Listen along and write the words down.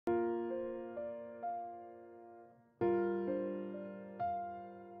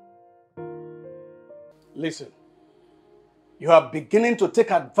Listen, you are beginning to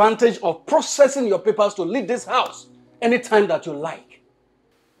take advantage of processing your papers to leave this house anytime that you like.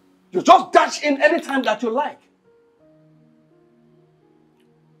 You just dash in anytime that you like.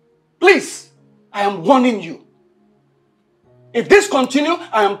 Please, I am warning you. If this continues,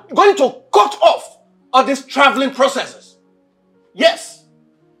 I am going to cut off all these traveling processes. Yes.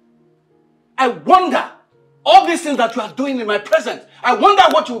 I wonder, all these things that you are doing in my presence, I wonder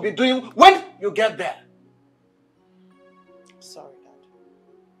what you will be doing when you get there. Sorry, Dad.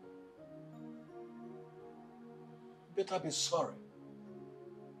 You better be sorry.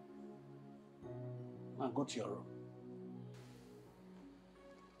 Now go to your room.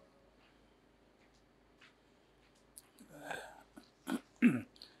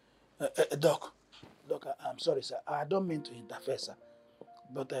 Doc, I'm sorry, sir. I don't mean to interfere, sir.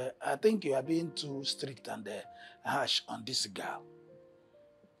 But I think you are being too strict and harsh on this girl.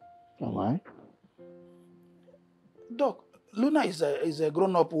 Am I? Doc, Luna is a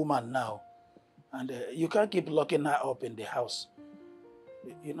grown-up woman now. And you can't keep locking her up in the house.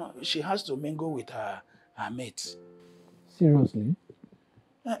 You know, she has to mingle with her mates. Seriously?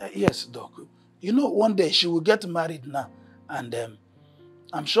 Yes, Doc. You know, one day she will get married now. And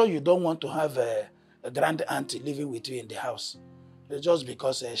I'm sure you don't want to have a grand auntie living with you in the house. Just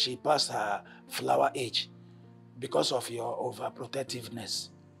because she passed her flower age. Because of your overprotectiveness.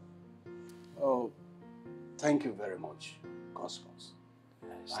 Oh, thank you very much, Cosmos.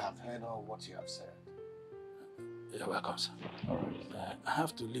 Yes. I have heard all what you have said. You're welcome, sir. All right. I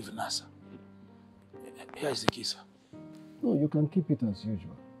have to leave now, sir. Here is the key, sir. No, you can keep it as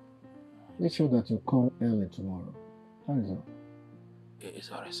usual. Make sure that you come early tomorrow. How is it?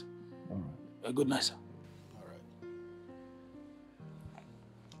 It's all right, sir. All right. Good night, sir. All right.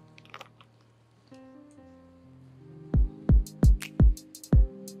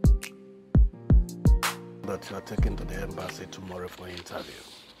 That you are taken to the embassy tomorrow for interview.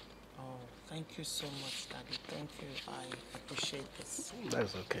 Oh, thank you so much, Daddy. Thank you. I appreciate this.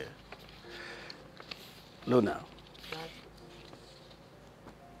 That's okay. Luna. Dad.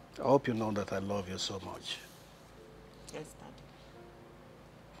 I hope you know that I love you so much. Yes, Daddy.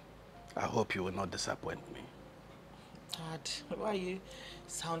 I hope you will not disappoint me. Dad, why are you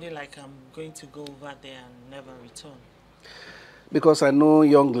sounding like I'm going to go over there and never return? Because I know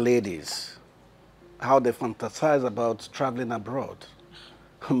young ladies, how they fantasize about traveling abroad,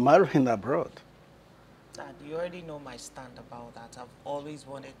 marrying abroad. Dad, you already know my stand about that. I've always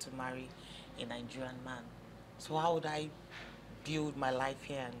wanted to marry a Nigerian man. So how would I build my life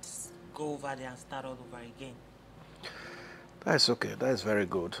here and go over there and start all over again? That's okay. That's very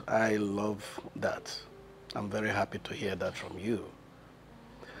good. I love that. I'm very happy to hear that from you.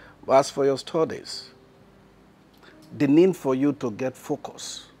 But as for your studies, the need for you to get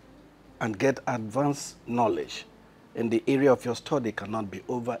focus and get advanced knowledge in the area of your study cannot be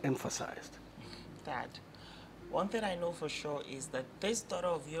overemphasized. Dad, one thing I know for sure is that this daughter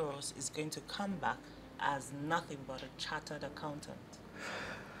of yours is going to come back as nothing but a chartered accountant.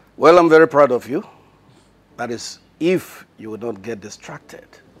 Well, I'm very proud of you. That is, if you would not get distracted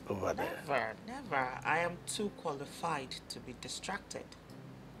over there. Never, never. I am too qualified to be distracted.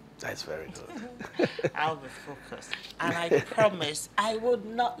 That's very good. I'll be focused. And I promise I would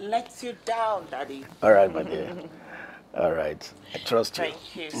not let you down, Daddy. All right, my dear. All right. I trust you.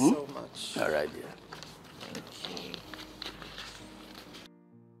 Thank you so much. All right, dear. Thank you.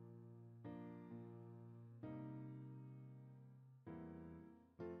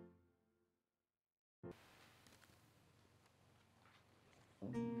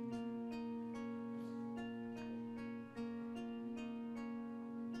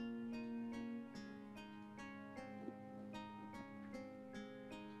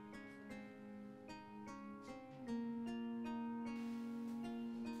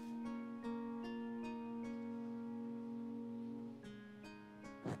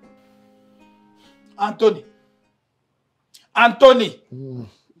 Anthony. Anthony.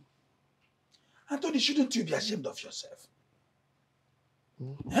 Anthony, shouldn't you be ashamed of yourself?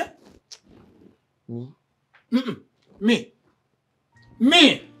 Eh? Me? Me.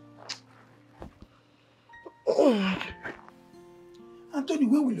 Me. Anthony,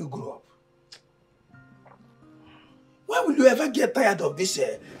 when will you grow up? When will you ever get tired of this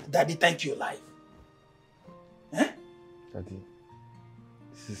daddy thank you life? Eh? Daddy,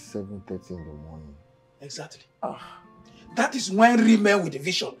 this is 7:30 in the morning. Exactly. That is when real men with a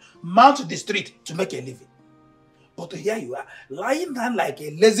vision mount the street to make a living. But here you are, lying down like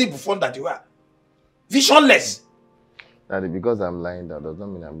a lazy buffoon that you are. Visionless. Daddy, because I'm lying down does not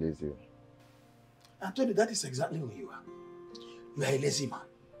mean I'm lazy. Anthony, that is exactly who you are. You are a lazy man.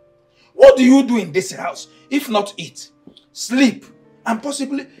 What do you do in this house if not eat, sleep, and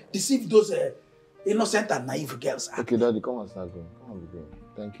possibly deceive those innocent and naive girls? Okay, Daddy, come and start going. Come on, be going.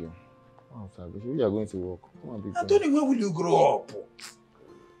 Thank you. Come on, start going. We are going to work. Come on, be going. Anthony, when will you grow up?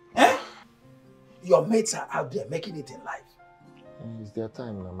 Eh? Your mates are out there making it in life. It's their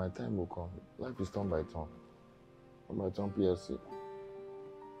time now. My time will come. Life is turn by turn. Turn by turn, PSC.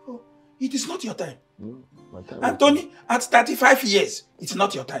 Oh, it is not your time. No, my time Anthony, at 35 years, it's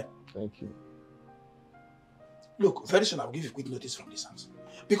not your time. Thank you. Look, very soon I'll give you quick notice from this house.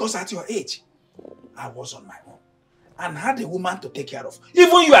 Because at your age, I was on my own and had a woman to take care of.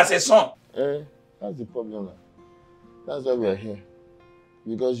 Even you as a son. That's the problem now. That's why we are here.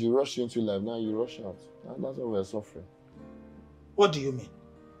 Because you rush into life, now you rush out. That's why we are suffering. What do you mean?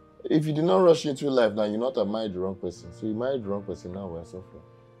 If you did not rush into life now, you not have married the wrong person. So you married the wrong person, now we are suffering.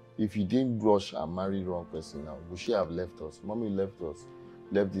 If you didn't rush and marry the wrong person now, would she have left us? Mommy left us,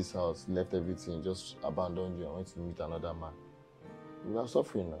 left this house, left everything, just abandoned you and went to meet another man. We are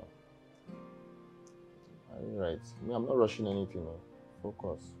suffering now. Are you right? I'm not rushing anything now.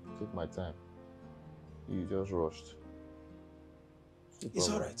 Focus. Take my time. You just rushed. It's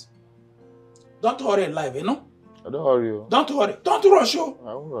alright. Don't hurry in life, you know? I don't hurry you. Don't hurry. Don't rush you.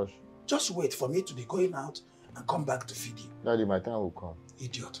 I won't rush. Just wait for me to be going out and come back to feed you. Daddy, my time will come.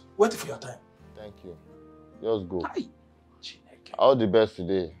 Idiot. Wait for your time. Thank you. Just go. Hi. All the best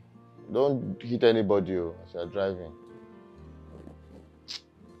today. Don't hit anybody as you're driving.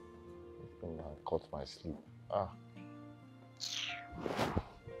 I caught my sleep.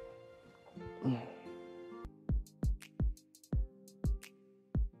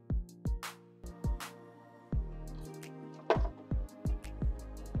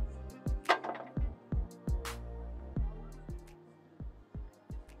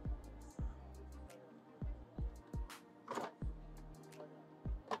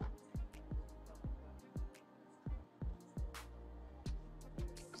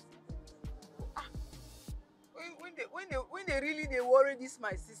 When they really worry this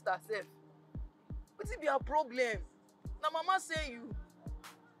my sister self. Wetin be her problem? Na mama say you.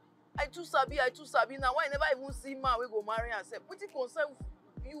 I too sabi now. Why I never even see man we go marry herself? Wetin concern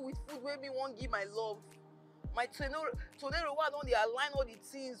you with food wey me wan give my love? My tornado why don dey align all the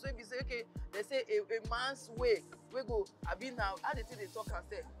things wey be say okay, they say a man's way we go abi now how they say they talk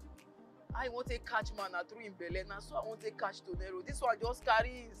herself. I wan take catch man na through him belle na so I wan take catch tornado. This one just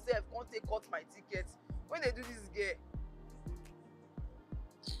carry himself come take cut my ticket. When they do this girl.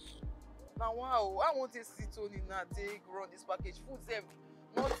 Now wow, I want to sit on it now, take run this package. Food sef,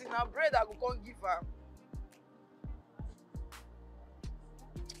 nothing. Now bread I go come give her.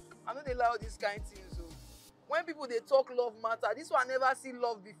 I know they allow these kind of things. So when people they talk love matter, this one never see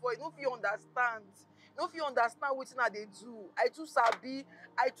love before. You know if you understand. You know if you understand what they do. I too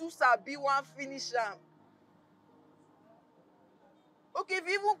sabi one finish am. Okay, if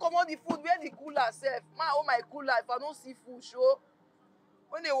you even come on the food, where the cooler self? Oh my cooler, if I don't see food, show.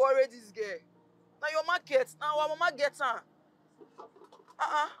 When they worry this girl. Now your market, now our mama gets her.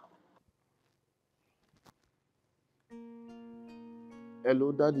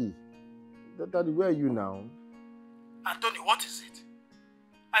 Hello, Daddy. Daddy, where are you now? Anthony, what is it?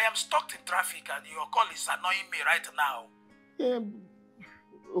 I am stuck in traffic and your call is annoying me right now. Yeah.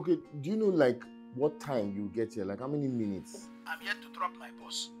 Okay, do you know like what time you get here? Like how many minutes? I'm yet to drop my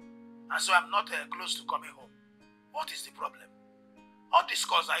bus. And so I'm not close to coming home. What is the problem? All this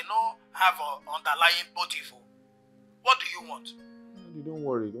cause I know have an underlying motive. What do you want? Daddy, don't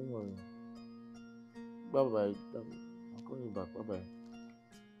worry. Bye-bye. I'll call you back. Bye-bye.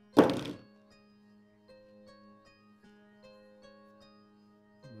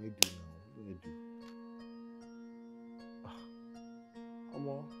 What do I do now? Come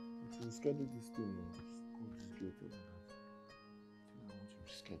on. Let's schedule this thing. Just go to this gate. I want to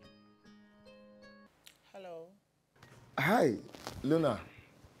reschedule. Hello. Hi, Luna.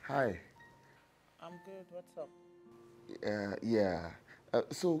 Hi. I'm good. What's up? Yeah.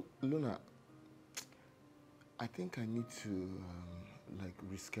 So, Luna, I think I need to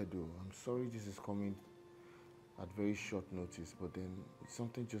reschedule. I'm sorry this is coming at very short notice, but then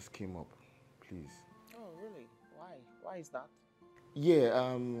something just came up. Please. Oh, really? Why? Why is that?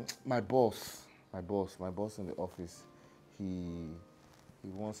 Yeah, my boss in the office, he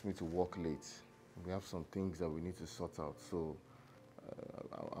wants me to work late. We have some things that we need to sort out, so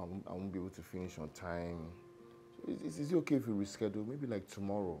I won't be able to finish on time. So is it okay if we reschedule? Maybe like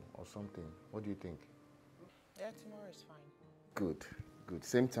tomorrow or something. What do you think? Yeah, tomorrow is fine. Good.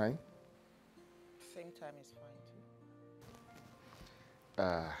 Same time? Same time is fine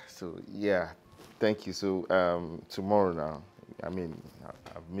too. So yeah, thank you. So tomorrow now, I mean,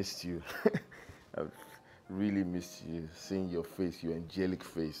 I've missed you. I've really missed you, seeing your face, your angelic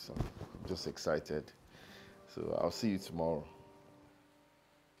face. I'm just excited. So I'll see you tomorrow.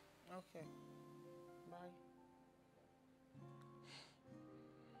 Okay. Bye.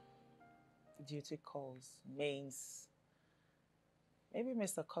 Duty calls means maybe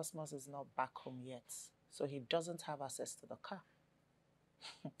Mr. Cosmos is not back home yet, so he doesn't have access to the car.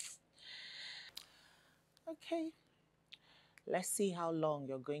 Okay. Let's see how long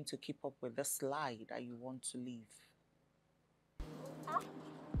you're going to keep up with this lie that you want to leave.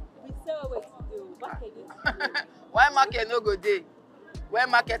 We sell what to do. Market why market no go dey? Where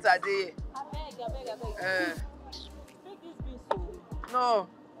market are dey? Abeg. Make this be so. No.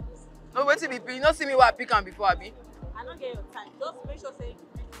 No, wetin be pick? You no see me where I pick am before, abi? I don't get your time. Just make sure say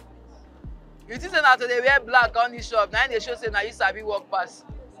you think say na to dey wear black on this shop, na im dey show say na you sabi work pass.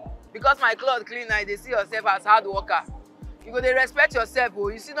 Because my cloth clean now, they see yourself as hard worker. You go dey respect yourself. Oh,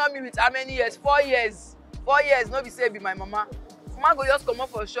 you see not me with how many years? 4 years. 4 years, no be say be my mama. Mama go just come up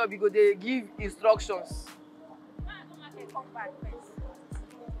for shop, you go dey give instructions. Come back first.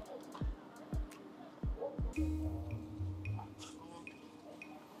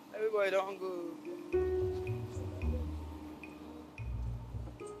 Everybody don't go.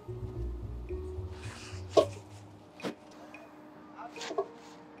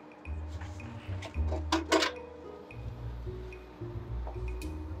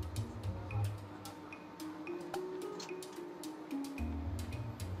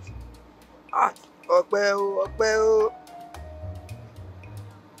 Ọpẹ́ o, ọpẹ́ o.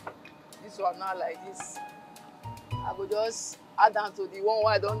 This one now like this. I go just add on to the one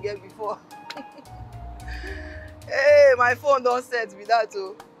I don't get before. Hey, my phone don't set with that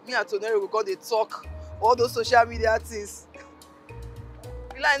too. Me and Toneri will go dey talk all those social media things.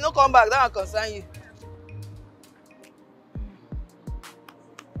 You like no come back, that will concern you.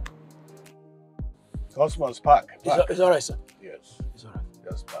 Cosmos, park. It's all right, sir. Yes. It's all right.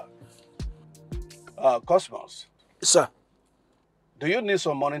 Just park. Cosmos, Sir, do you need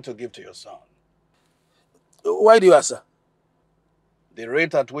some money to give to your son? why do you ask, sir? The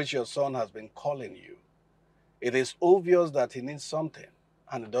rate at which your son has been calling you, it is obvious that he needs something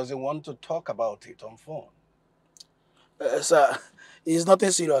and he doesn't want to talk about it on phone. Sir, it's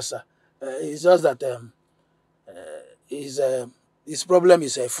nothing serious, sir. It's just that his problem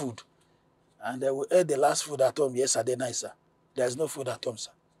is food. And we ate the last food at home yesterday night, sir. There's no food at home,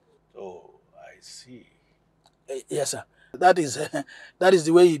 sir. Oh, I see. Yes, sir. That is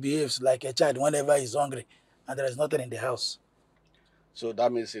the way he behaves, like a child whenever he's hungry and there is nothing in the house. So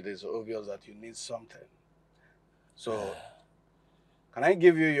that means it is obvious that you need something. So, can I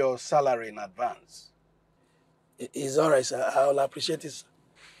give you your salary in advance? It's all right, sir. I'll appreciate it, sir.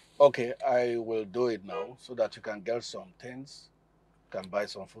 Okay, I will do it now so that you can get some things. You can buy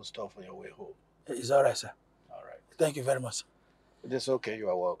some food stuff on your way home. It's all right, sir. All right. Thank you very much, sir. It is okay. You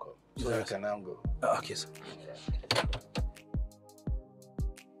are welcome. So Yes. you can now go. Okay, sir.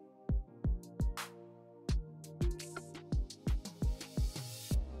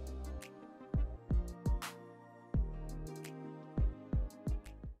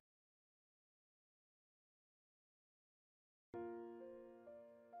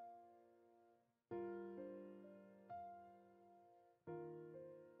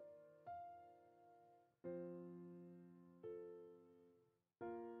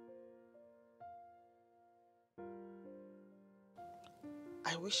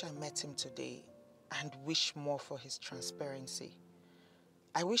 I wish I met him today and wish more for his transparency.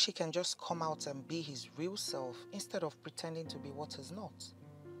 I wish he can just come out and be his real self instead of pretending to be what he's not.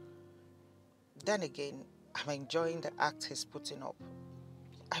 Then again, I'm enjoying the act he's putting up.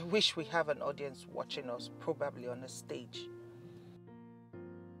 I wish we have an audience watching us, probably on a stage.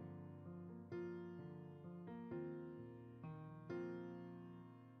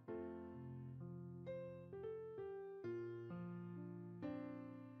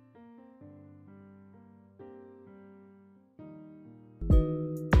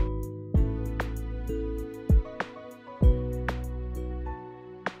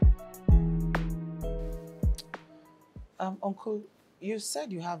 Uncle, you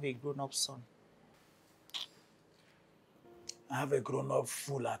said you have a grown-up son. I have a grown-up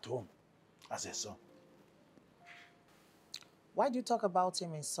fool at home as a son. Why do you talk about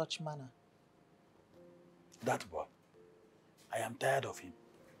him in such manner? That boy, I am tired of him.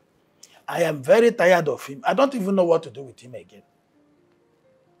 I am very tired of him. I don't even know what to do with him again.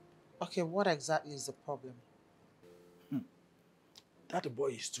 Okay, what exactly is the problem? That boy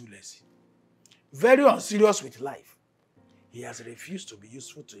is too lazy. Very unserious with life. He has refused to be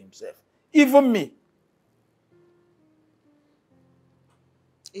useful to himself. Even me.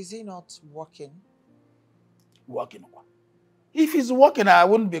 Is he not working? Working. If he's working, I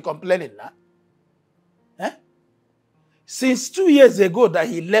wouldn't be complaining now. Eh? Since 2 years ago that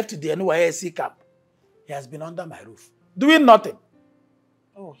he left the NYSC camp, he has been under my roof, doing nothing.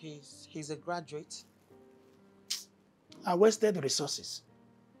 Oh, he's a graduate. I wasted resources.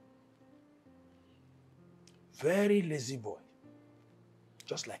 Very lazy boy.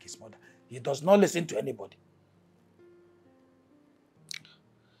 Just like his mother. He does not listen to anybody.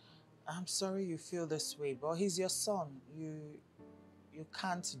 I'm sorry you feel this way, but he's your son. You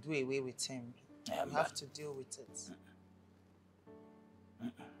can't do away with him. Yeah, you have to deal with it.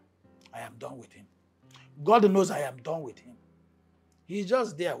 I am done with him. God knows I am done with him. He's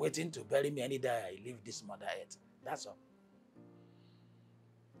just there waiting to bury me any day I leave this mother earth. That's all.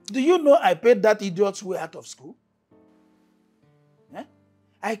 Do you know I paid that idiot's way out of school? Eh?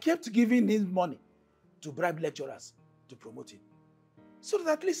 I kept giving him money to bribe lecturers to promote him. So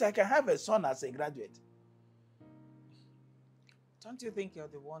that at least I can have a son as a graduate. Don't you think you're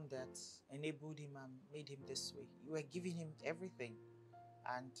the one that enabled him and made him this way? You were giving him everything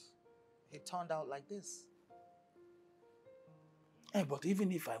and he turned out like this. Hey, but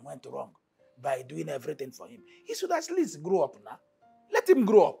even if I went wrong by doing everything for him, he should at least grow up now. Let him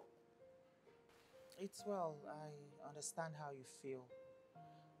grow up. It's well, I understand how you feel.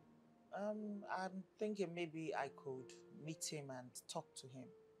 I'm thinking maybe I could meet him and talk to him.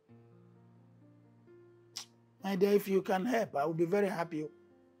 My dear, if you can help, I will be very happy.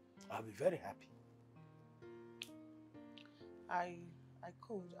 I'll be very happy. I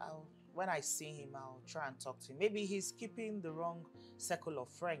could. When I see him, I'll try and talk to him. Maybe he's keeping the wrong circle of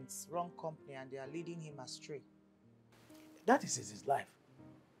friends, wrong company, and they are leading him astray. That is his life.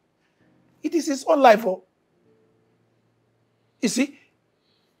 It is his own life. Oh. You see,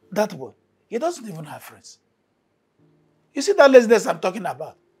 that boy, he doesn't even have friends. You see that laziness I'm talking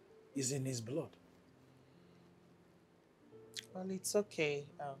about is in his blood. Well, it's okay.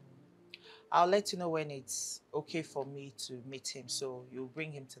 I'll let you know when it's okay for me to meet him, so you'll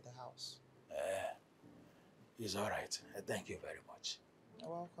bring him to the house. He's all right. Thank you very much. You're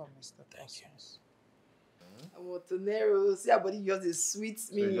welcome, Mr. Thank you. I want to narrow. See, our body just is sweet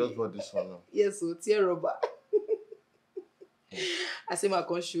me. So you just bought this one now? Yes, so tear rubber. I say I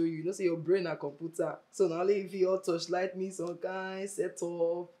can't show you. You know, say your brain a computer. So now if you all touch light me some kind set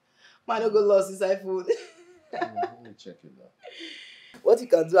up. Man, no go lost his iPhone. Let me check it out. What you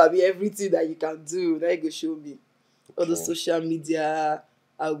can do, I mean everything that you can do. Now you go show me. All the social media,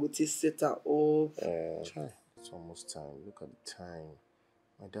 I go take set up. It's almost time. Look at the time.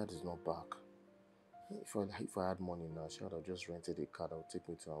 My dad is not back. If I had money now, she would have just rented a car that would take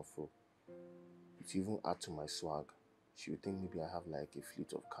me to and fro. If you even add to my swag, she would think maybe I have like a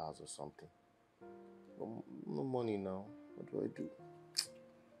fleet of cars or something. But no money now. What do I do?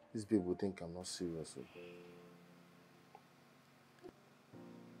 This babe will think I'm not serious.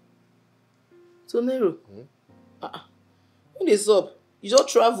 So Nero, when is up? You just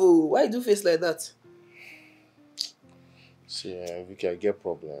travel. Why you do face like that? See, Vicky, I get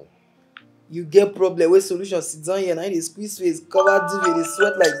problem. You get problem. Where solution? Sit down here. Now you squeeze face, cover duvet, they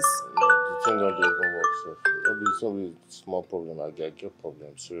sweat like this. The thing don't even work. So it's not a small problem. I get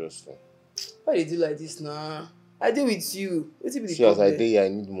problem. Seriously. Why you do like this now? I deal with you. What's it be the See, as problem? I dey here, I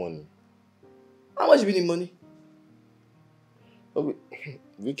need money. How much be the money? No,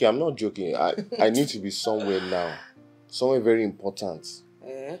 Vicky, I'm not joking. I need to be somewhere now. Somewhere very important.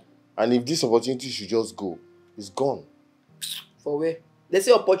 And if this opportunity should just go, it's gone. For where? They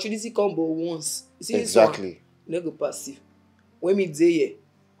say opportunity come but once. You see exactly. You no go passive. When me dey here.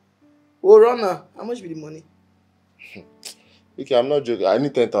 Oh, runner. How much be the money? Vicky, I'm not joking. I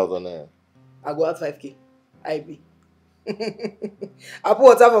need 10,000 naira. I go have 5K. I be. I put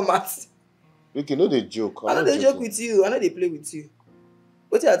water for maths. Vicky, no dey joke. I know they joke with you. I know they play with you.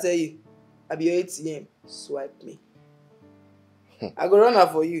 What did I tell you? I be your ATM. Swipe me. I go run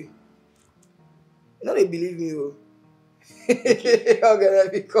out for you. You know they believe me, oh. How can I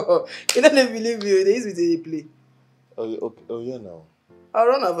be called? You know they believe me, oh. They use me to play. Oh, okay. Oh, yeah, now. I'll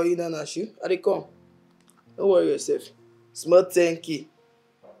run out for you now, Shu. I dey come. Don't worry yourself. Small 10K.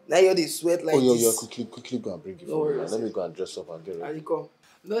 Now you're the sweat like this. Yeah, quickly go and bring it for me. Let me go and dress up and get ready. I dey come.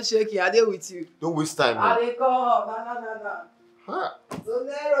 No shaking, I dey with you. Don't waste time. I dey come. Nah. Huh? So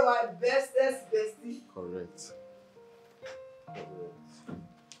Nero, my bestest bestie. Correct.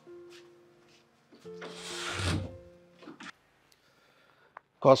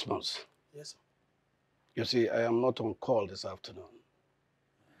 Cosmos. Yes, sir. You see, I am not on call this afternoon.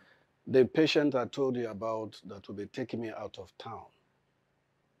 The patient I told you about that will be taking me out of town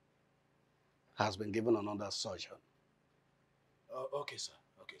has been given another surgeon. Okay, sir.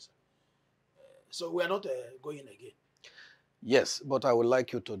 Okay. Okay, sir. So we are not going again? Yes, but I would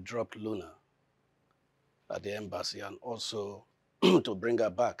like you to drop Luna at the embassy and also to bring her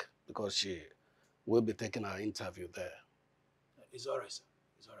back because she will be taking her interview there. It's all right, sir.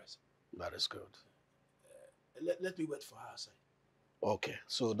 It's all right, sir. That is good. Let me wait for her outside. Okay,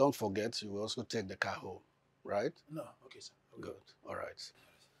 so don't forget, you will also take the car home, right? No, okay, sir. Good, all right.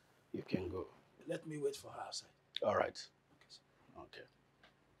 You can go. Let me wait for her outside. All right. Okay, sir. Okay.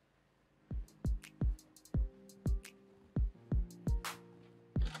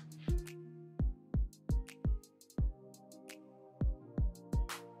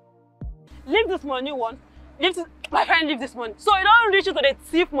 Leave this money one. My friend leave this money. So you don't reach you to the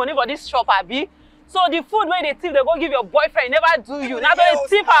thief money for this shop, Abi. So the food where they thief, they go give your boyfriend, never do you. Now they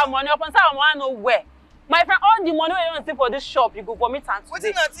thief our money up and say our money nowhere. My friend, all the money you don't thief for this shop, you go vomit and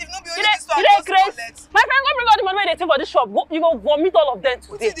today. Wetin na thief? No be only this one just collect. My friend, go bring all the money where they thief for this shop. You go vomit all of them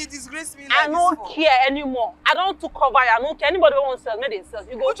today. Wetin dey disgrace me like I this don't for? care anymore. I don't to cover you. I don't care. Anybody who wants to sell, make they sell.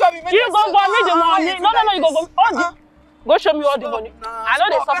 You go. Uche, make You them go sell. vomit the Ah, money. you No, do like you go this. vomit all the. Go show me all the money. I know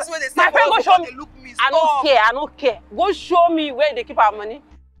they Stop. suffer. Person wey dey My sell friend, for go show road me. dey look me. I don't Stop. care. I don't care. Go show me where they keep our money.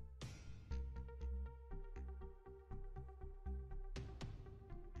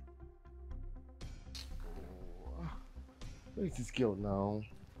 Where is this girl now?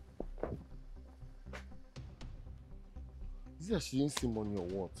 Is it that she didn't see money or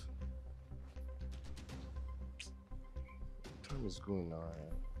what? Time is going now.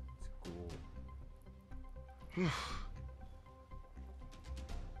 Let's go.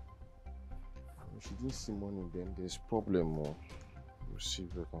 If she didn't see money, then there's problem. Or we'll see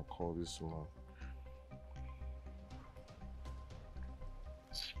if I can call this man.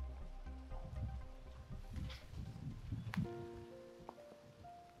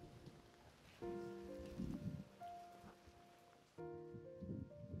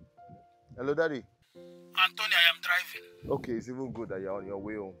 Hello, Daddy. Anthony, I am driving. Okay, it's even good that you're on your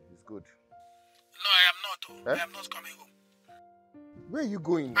way home. It's good. No, I am not. Oh. Eh? I am not coming home. Where are you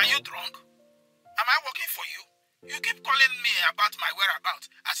going now? Are you drunk? Am I working for you? You keep calling me about my whereabouts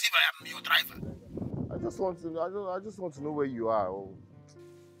as if I am your driver. I just want to know where you are. Oh.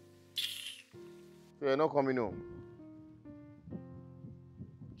 So you're not coming home.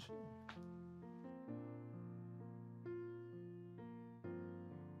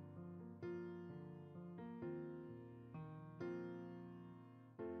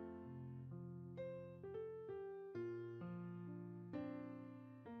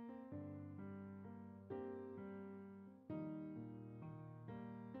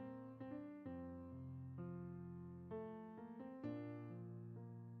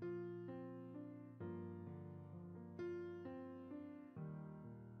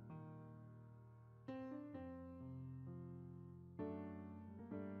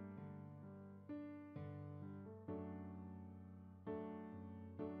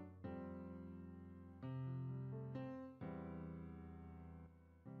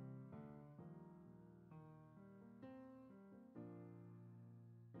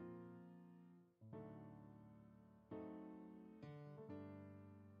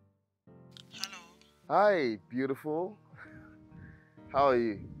 Hello. Hi, beautiful. How are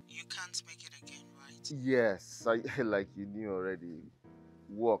you? You can't make it again, right? Yes, like you knew already.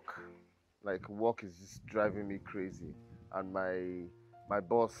 Work. Like work is just driving me crazy. And my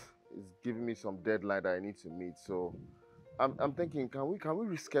boss is giving me some deadline that I need to meet. So I'm thinking, can we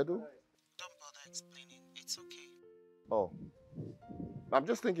reschedule? Don't bother explaining. It's okay. Oh. I'm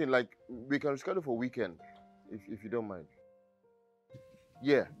just thinking like we can reschedule for weekend, if you don't mind.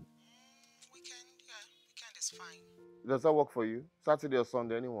 Yeah. Weekend is fine. Does that work for you? Saturday or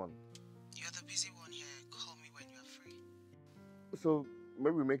Sunday, anyone? You're the busy one here. Call me when you're free. So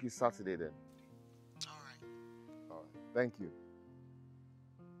maybe we make it Saturday then. All right. All right. Thank you.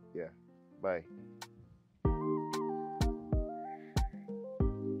 Yeah. Bye.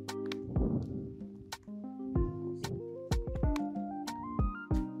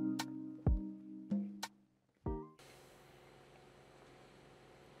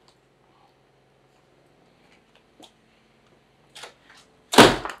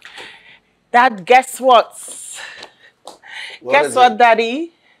 Dad, guess what? Guess what,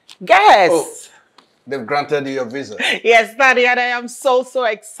 Daddy? Guess. Oh, they've granted you your visa. Yes, Daddy, and I am so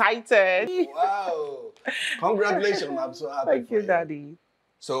excited. Wow. Congratulations. I'm so happy Thank for you, Daddy.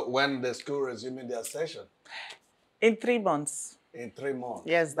 So when the school resuming their session? In 3 months. In 3 months?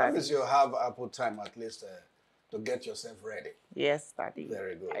 Yes, Daddy. That means you'll have ample time at least to get yourself ready. Yes, Daddy.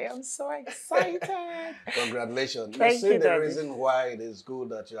 Very good. I am so excited. Congratulations. Thank you see you, the Daddy. reason why it is good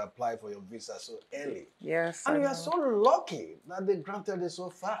that you apply for your visa so early. Yes, And I you are know. so lucky that they granted it so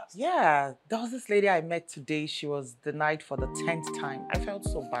fast. Yeah, there was this lady I met today. She was denied for the 10th time. I felt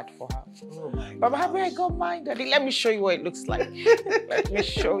so bad for her. Oh my But I'm God. happy I got mine, Daddy. Let me show you what it looks like. Let me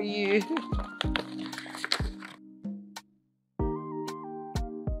show you.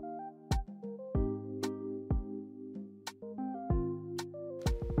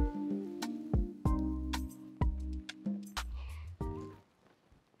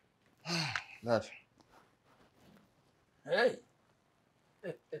 Dad, Hey.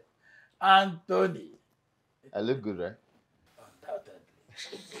 Anthony. I look good, right? Undoubtedly.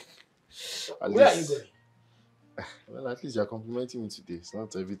 At Where are you least- going? Well, at least you're complimenting me today. It's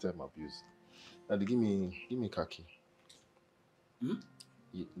not every time abuse. Daddy, give me khaki.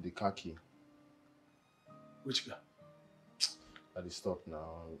 The khaki. Which guy? Daddy, stop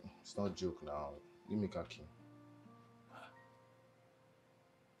now. It's not a joke now. Give me khaki.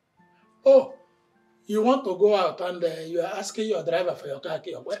 Oh, you want to go out and you are asking your driver for your car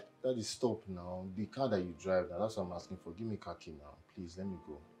key or what? Daddy, stop now. The car that you drive now, that's what I'm asking for. Give me khaki now. Please, let me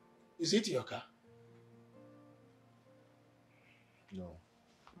go. Is it your car? No.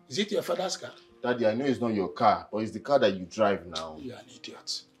 Is it your father's car? Daddy, I know it's not your car, but it's the car that you drive now. You are an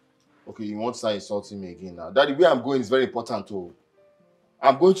idiot. Okay, you won't start insulting me again now. Daddy, where I'm going is very important too.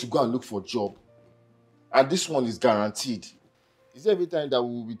 I'm going to go and look for a job. And this one is guaranteed. Is every time that we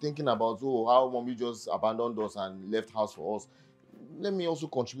will be thinking about, oh, how mommy just abandoned us and left house for us. Let me also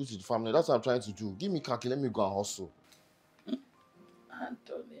contribute to the family. That's what I'm trying to do. Give me khaki, let me go and hustle.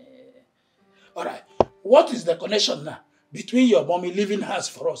 Anthony. All right. What is the connection now between your mommy leaving house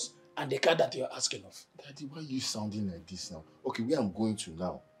for us and the car that you're asking of? Daddy, why are you sounding like this now? Okay, where I'm going to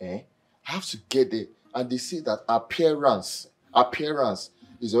now, I have to get there. And they say that appearance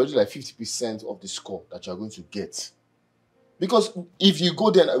is already like 50% of the score that you're going to get. Because if you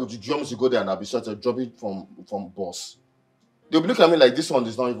go there, you go there and I'll be sort of dropping from boss. They'll be looking at me like this one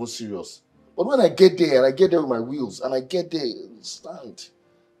is not even serious. But when I get there and I get there with my wheels and I get there, stand.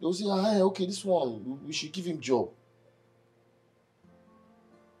 They'll say, hey, okay, this one, we should give him job.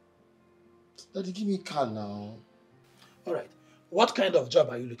 Daddy, give me a car now. All right. What kind of job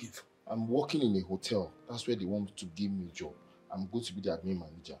are you looking for? I'm working in a hotel. That's where they want to give me a job. I'm going to be the admin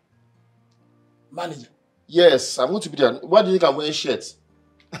manager. Manager? Yes, I'm going to be there. Why do you think I'm wearing shirts?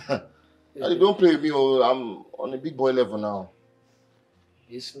 Daddy, don't play with me. Oh, I'm on a big boy level now.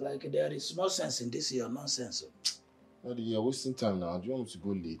 It's like there is more sense in this your nonsense. Daddy, you're wasting time now. Do you want me to go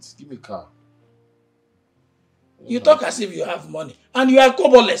late? Give me a car. You talk as if you have money and you are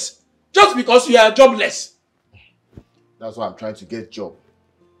koboless just because you are jobless. That's why I'm trying to get a job.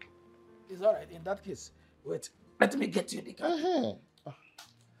 It's all right. In that case, wait. Let me get you the car.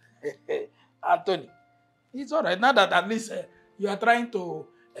 Anthony, it's all right. Now that at least you are trying to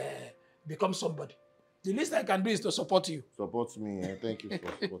become somebody. The least I can do is to support you. Support me. Thank you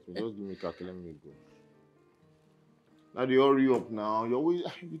for supporting me. Just give me a car. Let me go. Now they hurry up now. You're always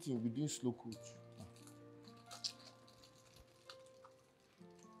everything within slow coach.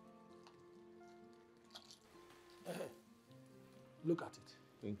 Look at it.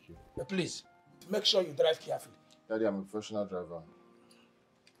 Thank you. But please, make sure you drive carefully. Daddy, I'm a professional driver.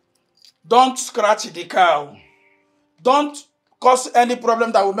 Don't scratch the car. Don't cause any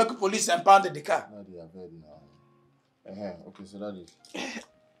problem that will make police impound the car. Daddy, I've heard now. Okay, so Daddy.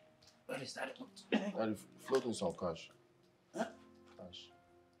 Where is that? Daddy, float me some cash. Huh? Cash.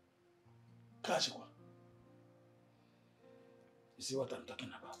 Cash what? You see what I'm talking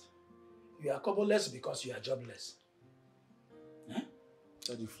about? You are koboless because you are jobless. Huh?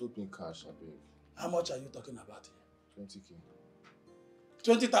 Daddy, float me cash, I beg. How much are you talking about here? 20K.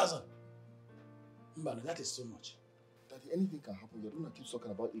 20,000. Mbano, that is too much. Daddy, anything can happen. You don't keep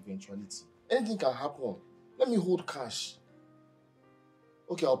talking about eventuality. Anything can happen. Let me hold cash.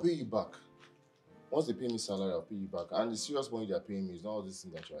 Okay, I'll pay you back. Once they pay me salary, I'll pay you back. And the serious money they are paying me is not all this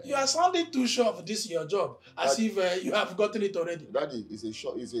thing that you are. You are sounding too sure of this your job, as if you have gotten it already. Daddy, it's a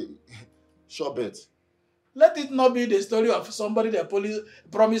sure bet. Let it not be the story of somebody that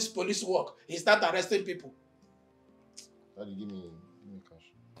promised police work. He start arresting people. Daddy, give me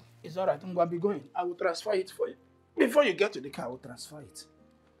cash. It's all right. I'm going to be going. I will transfer it for you. Before you get to the car, I will transfer it.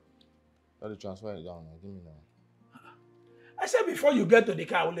 Daddy, transfer it down now. Give me now. I said before you get to the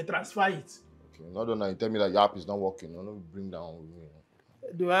car, I will transfer it. Okay, not now you tell me that your app is not working. No, bring down with me.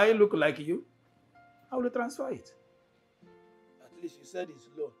 Do I look like you? I will transfer it. At least you said it's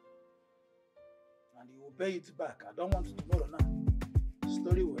loan. And you will pay it back. I don't want tomorrow now. The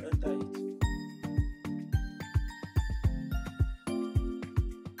story will enter it.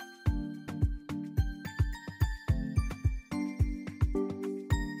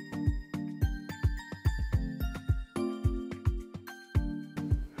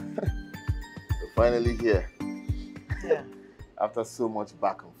 finally here. Yeah. After so much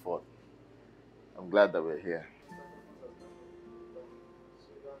back and forth. I'm glad that we're here.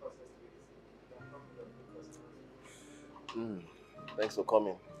 Thanks for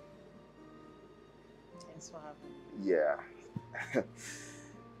coming. Thanks for having me. Yeah.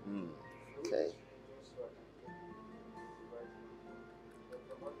 Okay.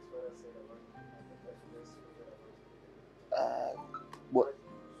 What?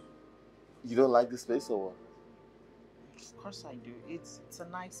 You don't like this place or what? Of course I do. It's a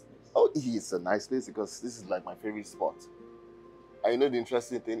nice place. Oh, it's a nice place because this is like my favorite spot. And you know the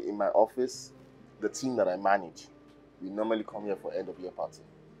interesting thing, in my office, the team that I manage, we normally come here for end of year party.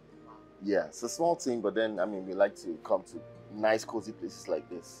 Yeah, it's a small thing, but then, I mean, we like to come to nice, cozy places like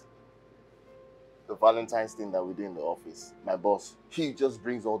this. The Valentine's thing that we do in the office, my boss, he just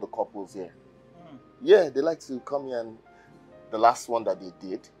brings all the couples here. Yeah, they like to come here, and the last one that they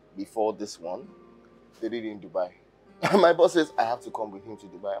did, before this one, they did it in Dubai. My boss says, I have to come with him to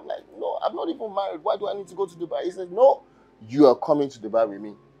Dubai. I'm like, no, I'm not even married. Why do I need to go to Dubai? He says, no, you are coming to Dubai with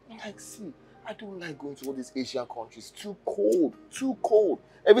me. I'm like, see, I don't like going to all these Asian countries. Too cold, too cold.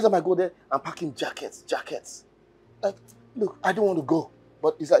 Every time I go there, I'm packing jackets. Like, look, I don't want to go.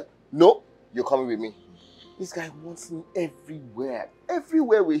 But he's like, no, you're coming with me. This guy wants me everywhere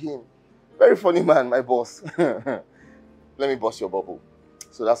with him. Very funny man, my boss. Let me bust your bubble.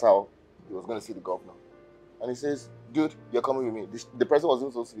 So that's how he was going to see the governor. And he says, dude, you're coming with me. The person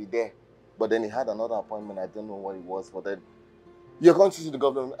wasn't supposed to be there. But then he had another appointment. I don't know what it was. But then, you're going to see the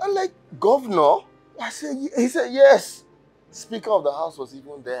governor. I'm like, governor? He said, yes. Speaker of the House was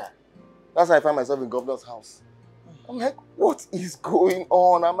even there. That's how I find myself in governor's house. I'm like, what is going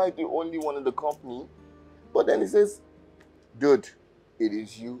on? Am I the only one in the company? But then he says, dude, it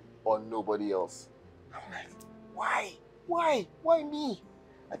is you or nobody else. I'm like, why? Why me?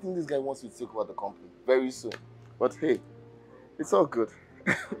 I think this guy wants me to take over the company very soon. But hey, it's all good.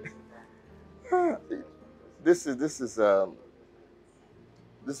 This is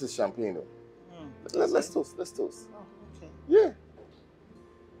champagne though. Let's toast. Oh, okay. Yeah.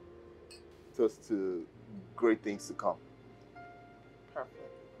 Toast to great things to come.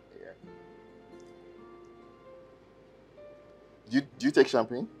 Perfect. Yeah. Do you take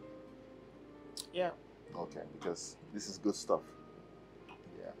champagne? Yeah. Okay, because this is good stuff.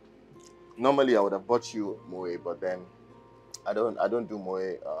 Yeah. Normally I would have bought you moe, but then I don't do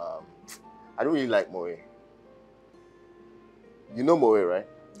moe. I don't really like moe. You know moe, right?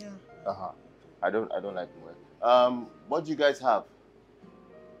 Yeah. I don't like moe. What do you guys have?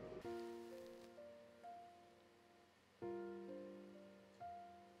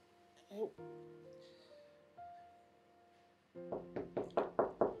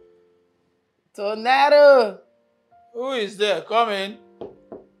 Tornado! Who is there? Come in.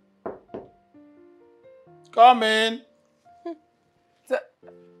 Come in.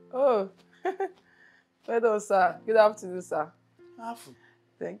 Oh, well done, sir. Good afternoon, sir.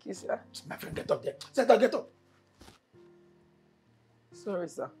 Thank you, sir. My friend, get up there. Settle, get up. Sorry,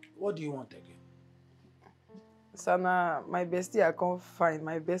 sir. What do you want again? Sana, my bestie, I can't find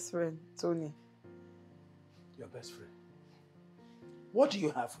my best friend, Tony. Your best friend? What do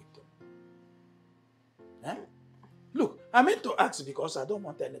you have with them? Eh? Look, I meant to ask because I don't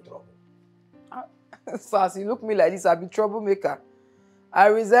want any trouble. Sir, as you look me like this, I'll be troublemaker. I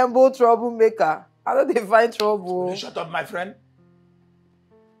resemble troublemaker. I don't find trouble. Will you shut up, my friend?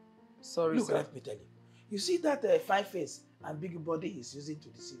 Sorry, look, sir. Let me tell you. You see that fine face and big body he's using to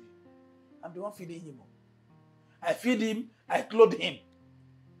deceive you? I'm the one feeding him. I feed him, I clothe him.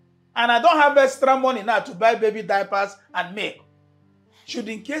 And I don't have extra money now to buy baby diapers and milk. Should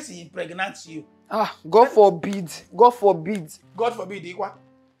in case he impregnates you. God forbid. God forbid. God forbid, Ikwa.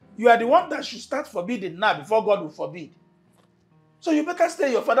 You are the one that should start forbidding now before God will forbid. So you better stay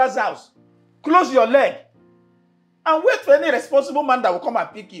in your father's house. Close your leg. And wait for any responsible man that will come and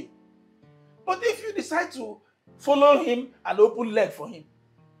pick you. But if you decide to follow him and open leg for him,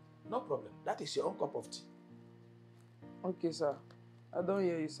 no problem. That is your own cup of tea. Okay, sir. I don't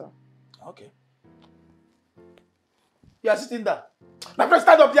hear you, sir. Okay. You are sitting there. My friend,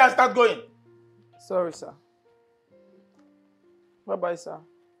 stand up here and start going. Sorry, sir. Bye-bye, sir.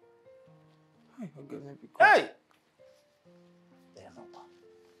 Hey!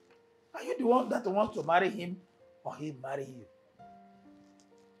 Are you the one that wants to marry him or he marry you?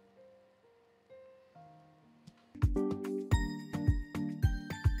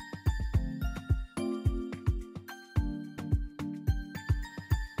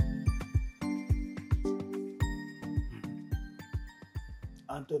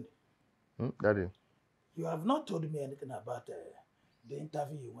 Anthony. Daddy. You have not told me anything about the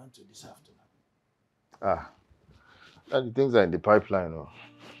interview you went to this afternoon. Ah, and the things are in the pipeline. Oh.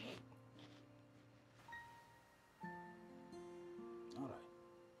 All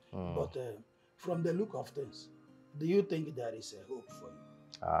right. But from the look of things, do you think there is a hope for you?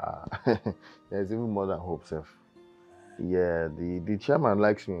 Ah, there's even more than hope, Seth. Yeah, the chairman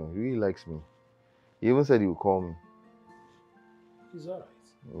likes me. He really likes me. He even said he would call me. He's all right.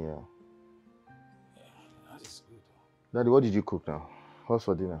 Yeah. That is good. Daddy, what did you cook now? What's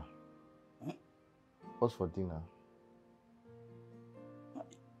for dinner? Huh? What's for dinner?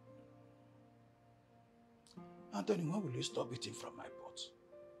 Anthony, when will you stop eating from my pot?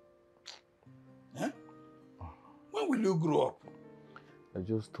 Huh? When will you grow up? I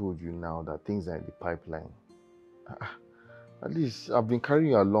just told you now that things are in the pipeline. At least I've been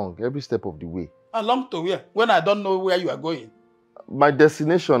carrying you along every step of the way. Along to where? When I don't know where you are going. My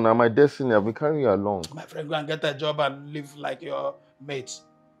destination and my destiny, I've been carrying you along. My friend, go and get a job and live like your mates.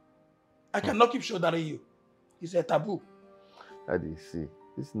 I cannot keep shouldering you. It's a taboo. Daddy, see,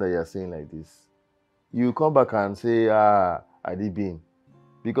 this thing that you're saying like this, you come back and say, I did been.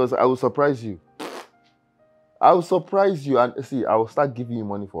 Because I will surprise you. I will surprise you and see, I will start giving you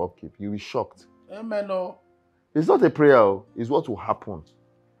money for upkeep. You'll be shocked. Amen. No. It's not a prayer, it's what will happen.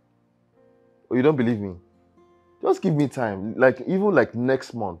 Oh, you don't believe me? Just give me time. Like, even like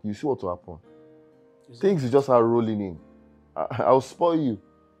next month, you see what will happen. Things just are rolling in. I'll spoil you.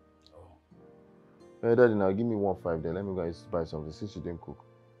 Oh. Hey, Daddy, now give me 1.5 there. Let me go and buy something since you didn't cook.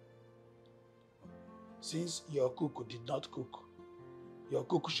 Since your cook did not cook, your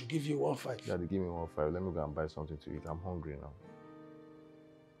cook should give you 1.5. Daddy, give me 1.5. Let me go and buy something to eat. I'm hungry now.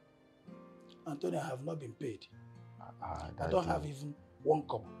 Anthony, I have not been paid. Daddy. I don't have even 1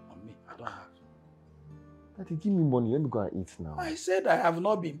 kobo on me. I don't have. Daddy, give me money. Let me go and eat now. I said I have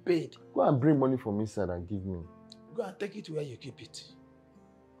not been paid. Go and bring money from inside and give me. Go and take it where you keep it.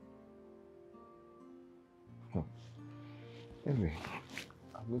 Anyway,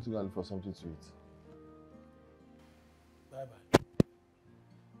 I'm going to go and look for something to eat. Bye-bye.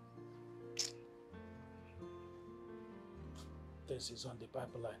 This is on the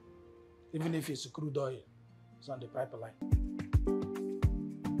pipeline. Even if it's crude oil, it's on the pipeline.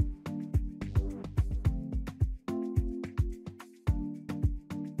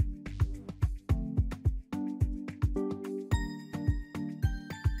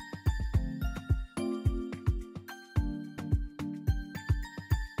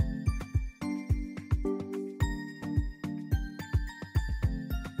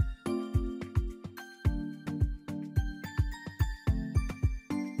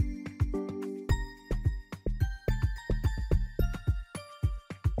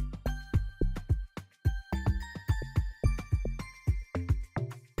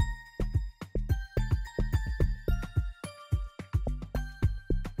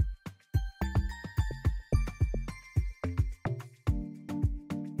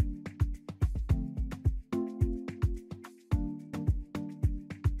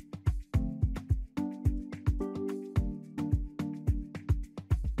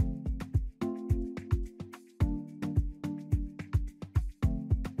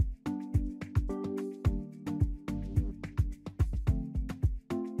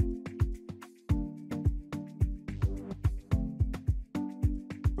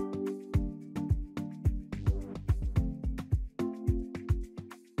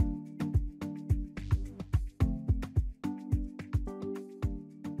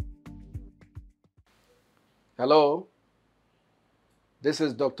 Hello, this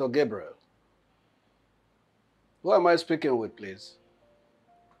is Dr. Gabriel. Who am I speaking with, please?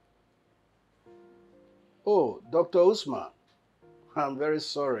 Oh, Dr. Usman. I'm very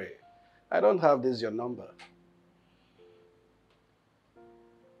sorry. I don't have your number.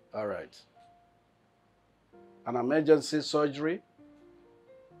 All right. An emergency surgery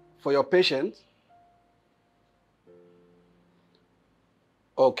for your patient?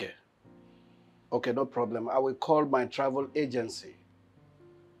 Okay. Okay, no problem. I will call my travel agency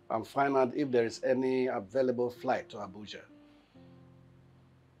and find out if there is any available flight to Abuja.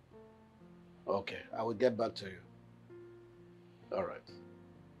 Okay, I will get back to you. All right.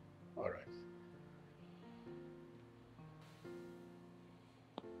 All right.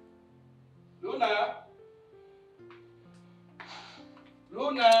 Luna?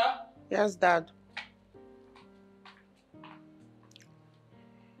 Luna? Yes, Dad.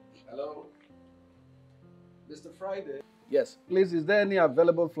 Hello? Mr. Friday? Yes. Please, is there any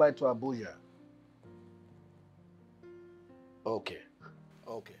available flight to Abuja? Okay.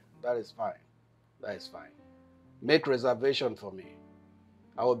 Okay. That is fine. That is fine. Make reservation for me.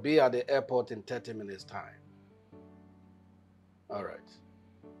 I will be at the airport in 30 minutes' time. All right.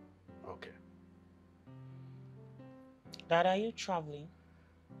 Okay. Dad, are you traveling?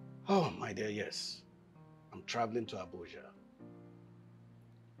 Oh, my dear, yes. I'm traveling to Abuja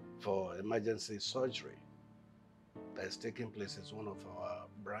for emergency surgery that is taking place in one of our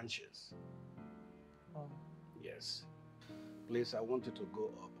branches. Oh. Yes. Please, I want you to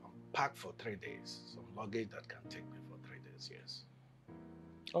go up and pack for 3 days. Some luggage that can take me for 3 days, yes.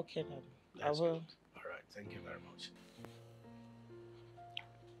 Okay, Daddy. That's I will. good. All right, thank you very much.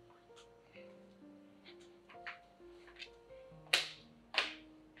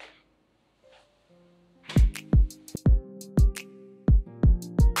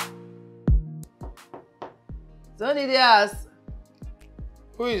 Tony Diaz.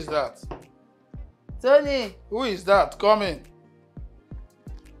 Who is that? Tony. Who is that coming?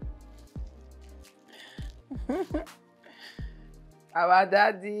 Our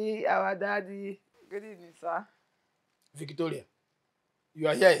daddy, our daddy. Good evening, sir. Victoria, you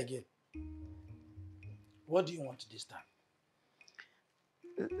are here again. What do you want this time?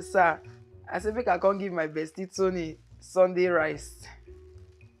 Sir, I said make I can't give my bestie Tony Sunday rice.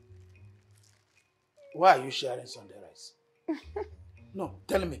 Why are you sharing Sunday rice? No,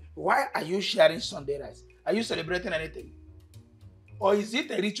 tell me, why are you sharing Sunday rice? Are you celebrating anything? Or is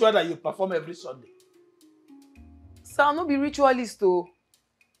it a ritual that you perform every Sunday? Sir, I'll not be ritualist though.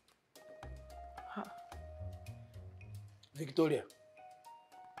 Victoria.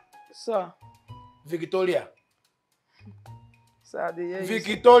 Sir. Victoria. Sir, the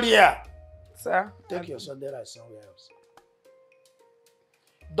Victoria. Sir. Take your Sunday rice somewhere else.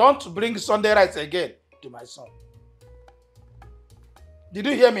 Don't bring Sunday rice again to my son. Did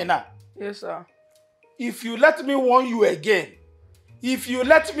you hear me now? Yes, sir. If you let me warn you again, if you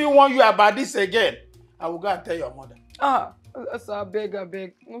let me warn you about this again, I will go and tell your mother. Sir, I beg.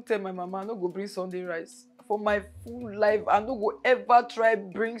 Don't tell my mama, I no go bring Sunday rice. For my full life, I no go ever try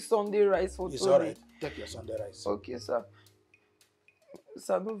bring Sunday rice for Tony. It's alright. Take your Sunday rice. Okay, sir.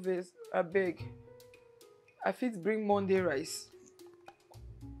 Sir, no vex. I beg. I fit bring Monday rice.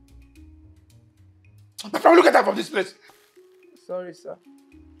 Look at that from this place. Sorry, sir.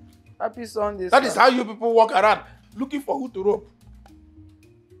 Happy Sunday, That sir. is how you people walk around looking for who to rope.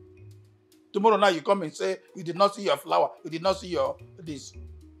 Tomorrow night you come and say you did not see your flower, you did not see your this.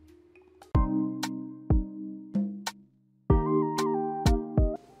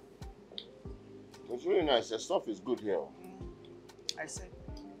 It's really nice. The stuff is good here. I said.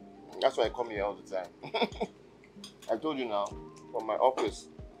 That's why I come here all the time. I told you now, from my office,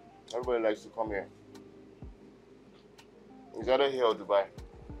 everybody likes to come here. It's either here or Dubai.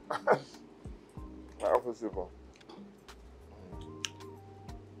 My office people.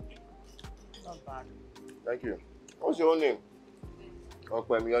 Not bad. Thank you. What's your own name?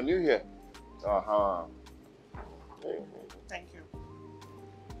 Okay, you're new here. Hey. Thank you.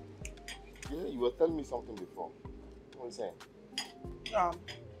 Yeah, you were telling me something before. What are you saying?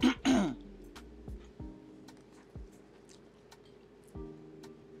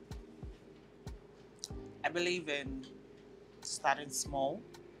 I believe in starting small.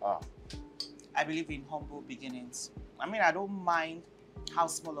 I believe in humble beginnings. I mean, I don't mind how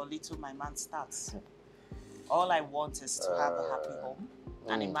small or little my man starts. All I want is to have a happy home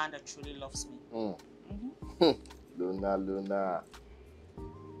and a man that truly loves me. Luna.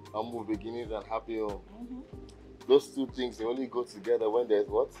 Humble beginnings and happy home. Those two things, they only go together when there's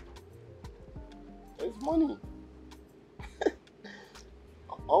what? There's money.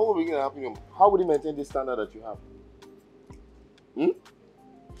 Humble beginning and happy home. How would you maintain this standard that you have?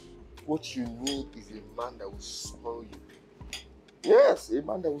 What you need is a man that will spoil you. Yes, a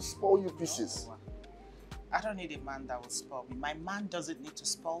man that will spoil you pieces. No, I don't need a man that will spoil me. My man doesn't need to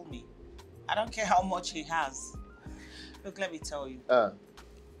spoil me. I don't care how much he has. Look, let me tell you.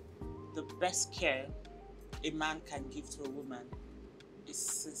 The best care a man can give to a woman is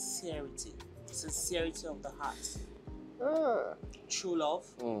sincerity. Sincerity of the heart. True love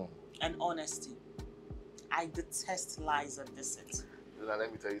and honesty. I detest lies and deceit. Now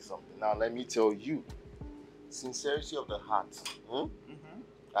let me tell you something. Now let me tell you. Sincerity of the heart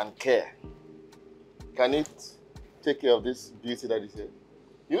and care. Can it take care of this beauty that is here?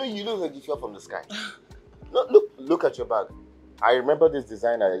 You know, you look like you fell from the sky. No, look at your bag. I remember this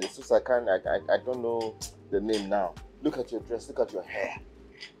designer. It's just I don't know the name now. Look at your dress. Look at your hair.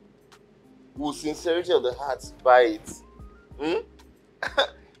 Will sincerity of the heart buy it?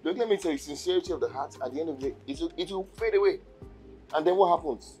 Look, let me tell you, sincerity of the heart. At the end of the day, it will fade away. And then what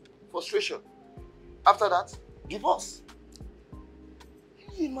happens? Frustration. After that, divorce. You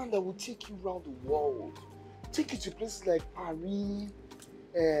need a man that will take you around the world. Take you to places like Paris,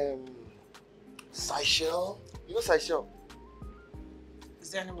 Seychelles. You know Seychelles? Is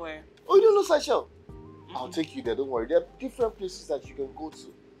there anywhere? Oh, you don't know Seychelles? I'll take you there, don't worry. There are different places that you can go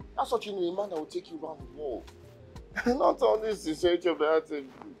to. That's what you need, a man that will take you around the world. Not on this sincerity of the heart and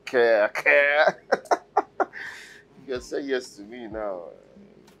care. You can say yes to me now.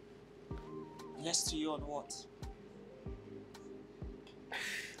 Yes to you on what?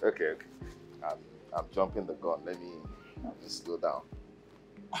 Okay. I'm jumping the gun. I'll just slow down.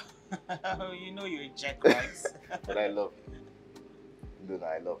 You know you're a jack, right? But I love you. Luna,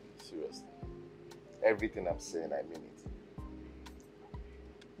 I love you, seriously. Everything I'm saying, I mean it.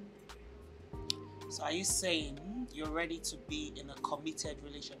 So are you saying you're ready to be in a committed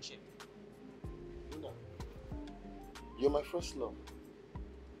relationship? Luna, you're my first love.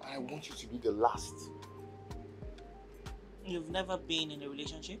 I want you to be the last. You've never been in a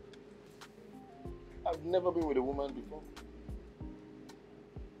relationship? I've never been with a woman before.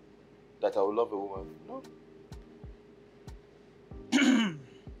 That I will love a woman. No.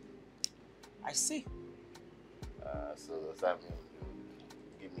 I see. So does that mean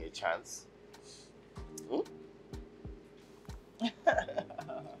you give me a chance?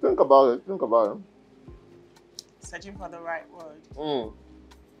 Think about it. Searching for the right word.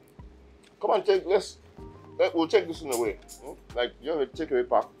 Come on, we'll take this in away. Like, you have a takeaway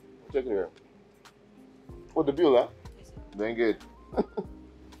pack. Take it away. Oh, the bill, huh? Yes, sir. Then good.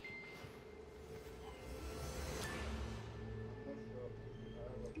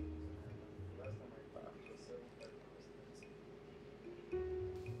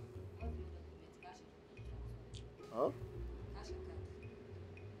 Huh?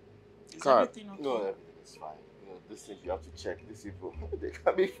 Is everything okay? No, everything is fine. You know, these things you have to check. These people, they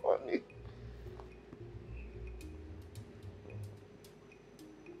can be funny.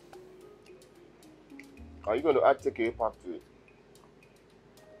 Are you going to add takeaway pack to it?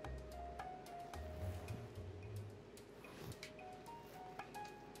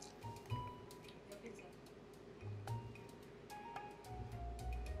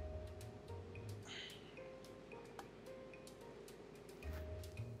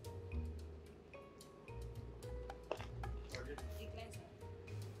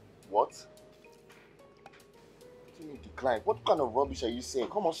 What? What do you mean decline? What kind of rubbish are you saying?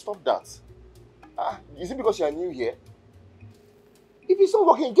 Come on, stop that. Is it because you are new here? If it's not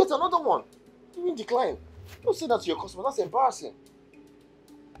working, get another one. What do you mean decline? Don't say that to your customer. That's embarrassing.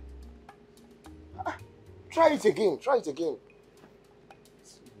 Try it again.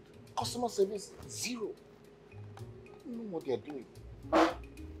 Customer service, 0. You know what they are doing.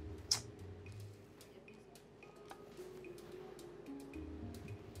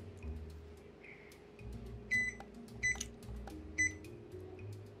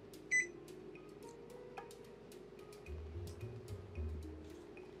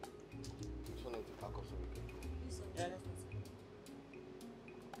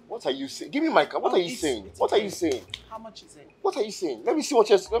 What are you saying? Give me my card. What are you saying? What are you saying? How much is it? What are you saying? Let me see what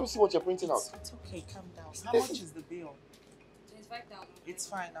you're printing out. It's okay, calm down. How much is the bill? 25,000. It's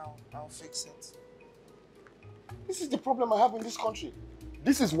fine now. I'll fix it. This is the problem I have in this country.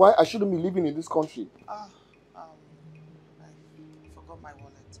 This is why I shouldn't be living in this country. I forgot my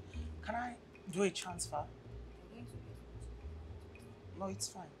wallet. Can I do a transfer? No, it's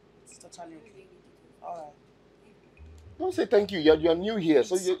fine. It's totally okay. Alright. Don't say thank you. You're new here,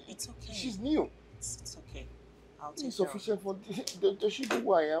 so it's okay. She's new. It's okay. I'll take Insufficient for. Does she know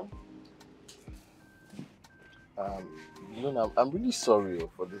who I am? I'm really sorry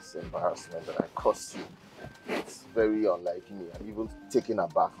for this embarrassment that I caused you. It's very unlike me. I'm even taken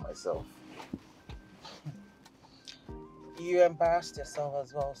aback myself. You embarrassed yourself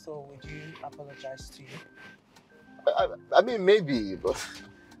as well, so would you apologize to you? I mean, maybe, but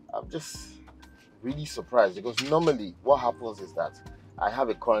I'm just really surprised because normally what happens is that I have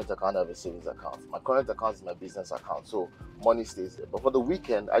a current account, I have a savings account. My current account is my business account, so money stays there. But for the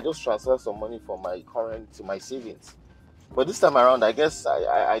weekend, I just transfer some money from my current to my savings. But this time around, I guess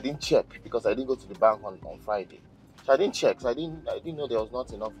I didn't check because I didn't go to the bank on Friday. So I didn't check, so I didn't know there was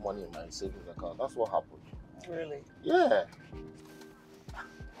not enough money in my savings account. That's what happened. Really? Yeah.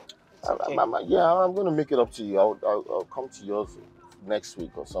 Okay. I'm going to make it up to you. I'll come to yours next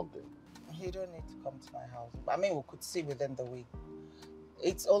week or something. You don't need to come to my house. I mean, we could see within the week.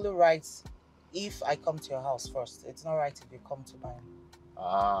 It's only right if I come to your house first. It's not right if you come to mine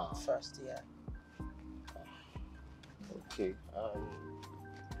first, yeah. Okay.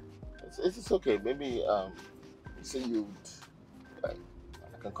 It's okay. Maybe you say I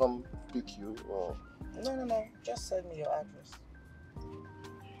can come pick you or... No. Just send me your address.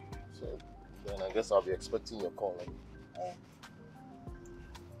 So then I guess I'll be expecting your call. Yeah.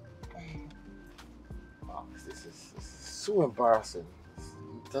 Wow, this is so embarrassing.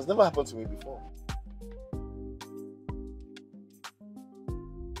 It has never happened to me before.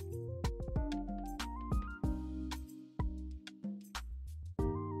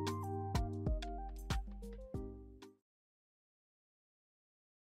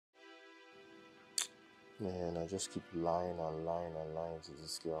 Man, I just keep lying and lying and lying to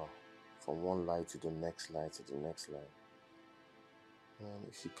this girl. From one lie to the next lie to the next lie. Man,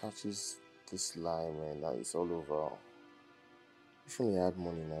 if she catches this lie, man, that is all over. If only I had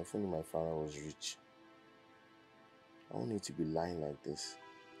money now, if only my father was rich. I don't need to be lying like this.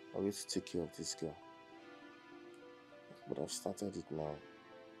 I need to take care of this girl. But I've started it now.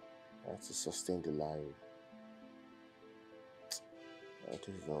 I have to sustain the lie. I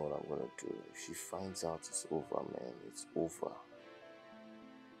don't even know what I'm gonna do. If she finds out, it's over, man. It's over.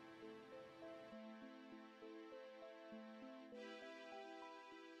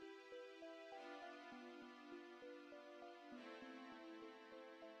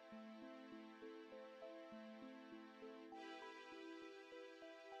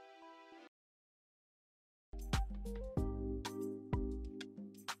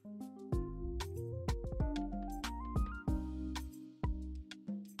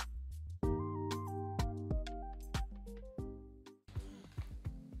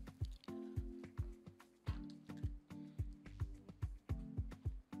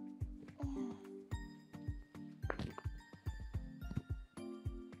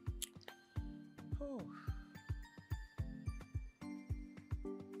 Oh.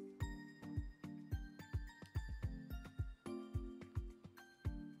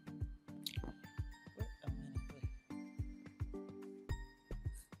 Wait a minute, wait.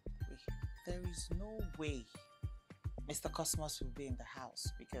 There is no way Mr. Cosmos will be in the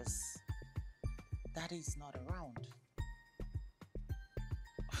house because Daddy is not around.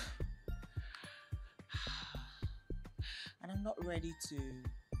 And I'm not ready to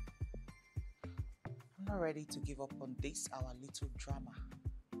give up on this, our little drama.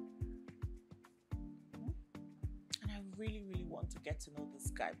 And I really, really want to get to know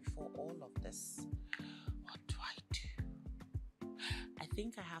this guy before all of this. What do I do? I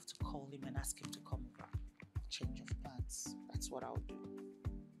think I have to call him and ask him to come over. Change of plans. That's what I'll do.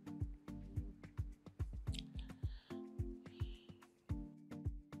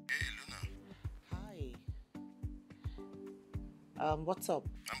 Hey, Luna. Hi. What's up?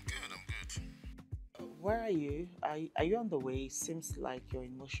 I'm good. Where are you? Are you on the way? Seems like you're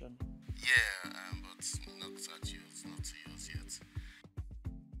in motion. Yeah, but not at yours, not to yours yet.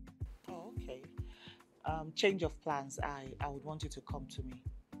 Oh, okay. Change of plans. I would want you to come to me.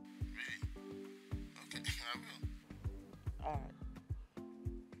 Really? Okay, I will. All right.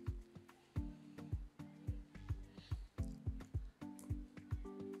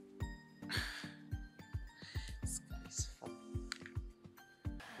 This guy's fun.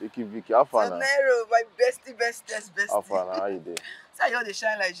 Vicky, how far now? Sonero, my bestest. How far now? How you doing? So you they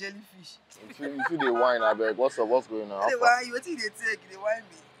shine like jellyfish. You see the wine, I beg. What's up? What's going on? They wine you, what they take? They wine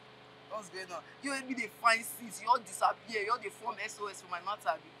me. What's going on? You ain't be the fine seats. You all disappear. You all the form SOS for my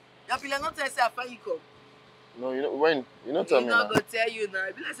matter. You be like not tell say I find you come. No, you know when you know tell me. I'm not gonna tell you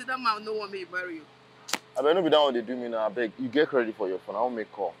now. Be like say that man no want me to marry you. I better not be down what they do me now. I beg. You get credit for your phone. I won't make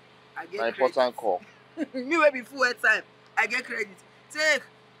call. I get An important call. Me will be full time. I get credit. Take.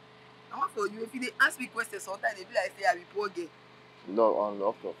 I want for you. If you ask me questions sometimes they be like say I be poor girl.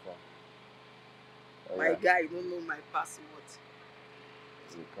 Unlock your phone. My guy, you don't know my password.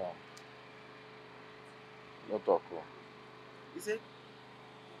 You come. No talk. You say?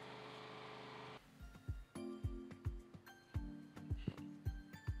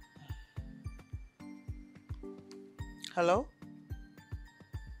 Hello?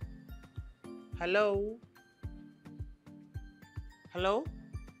 Hello? Hello?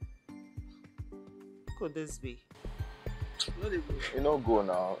 Could this be? No, they go. You don't go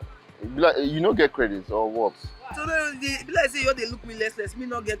now. You don't get credit or what? So they be like say you they look me less. Me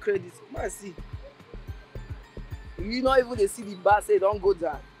not get credit. Man see. You not even they see the bar say don't go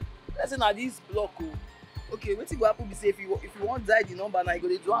down. Let's say now this block. Oh. Okay, wetin go happen be say if you want die the number now you go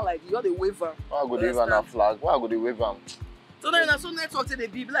dey do am like you all dey wave am. Why I go dey wave am flag? Why I go dey wave am? So now na so network say dey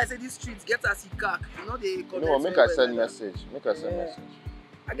be like say this street get as e cack. You know dey connect. You know what? Make I send message. Make I send message.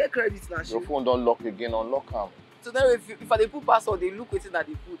 I get credit now. Your phone don't lock again. Unlock am. So now if I dey put password, they look wetin I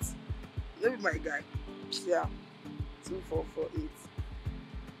dey put. You know be my guy. Yeah. 2448.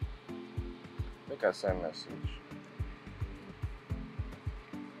 Make I send message.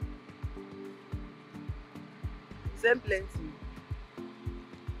 Send plenty.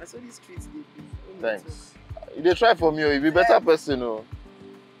 I saw these streets dey be. Thanks. You dey try for me, you be better person, oh.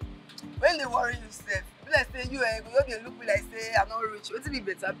 When they worry you, sef, be like say you dey look me like say I'm not rich. Wetin be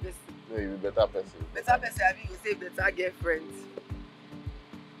better person? No, you be better person. Better person, I mean, you go say better girlfriend.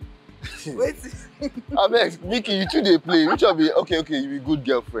 Wait. Abeg, Mickey, you too dey play. Which one be okay? You be good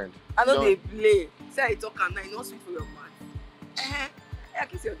girlfriend. I know they play. Say I talk and now, you not sweet for your man. I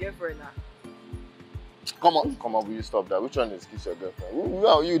kiss your girlfriend now. Come on, will you stop that? Which one is kiss your girlfriend? Who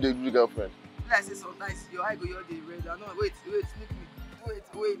are you, the girlfriend? Like I say sometimes your eye go your day red. I know. Wait, sneak me.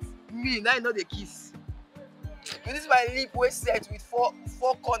 Wait. Me, now you know the kiss. You this my lip wey set with four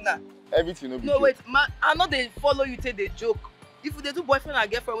corner. Everything will be No, joke. wait, man, I know they follow you take the joke. If they do boyfriend and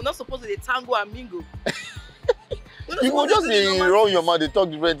girlfriend, we're not supposed to dey tango and mingle. You go just run your mouth, they talk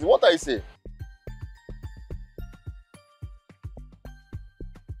different. What I say?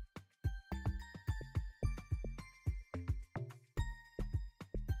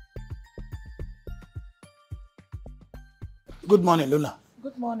 Good morning, Luna.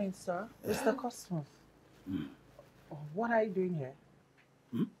 Good morning, sir. Mr. Cosmos. What are you doing here?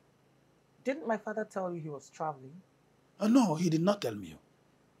 Didn't my father tell you he was traveling? Oh, no, he did not tell me.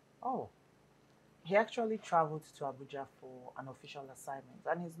 Oh. He actually traveled to Abuja for an official assignment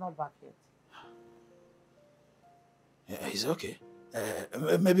and he's not back yet. Yeah, he's okay.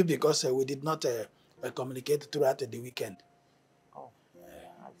 Maybe because we did not communicate throughout the weekend. Oh,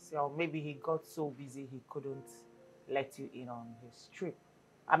 I see. Or maybe he got so busy he couldn't let you in on his trip.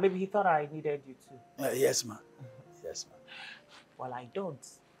 And maybe he thought I needed you too. Yes, ma'am. Yes, ma'am. Well, I don't.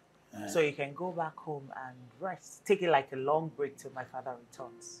 So you can go back home and rest. Take it like a long break till my father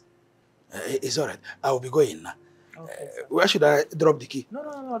returns. It's all right. I will be going now. Okay, sir. Where should I drop the key?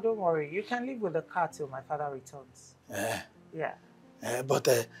 No, don't worry. You can leave with the car till my father returns. Yeah. But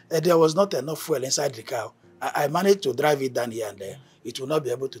there was not enough fuel inside the car. I managed to drive it down here and it will not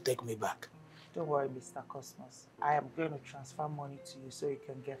be able to take me back. Don't worry, Mr. Cosmos. I am going to transfer money to you so you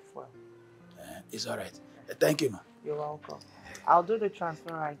can get fuel. It's all right. Thank you, ma. You're welcome. I'll do the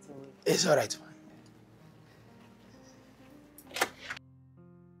transfer right away. It's all right, ma.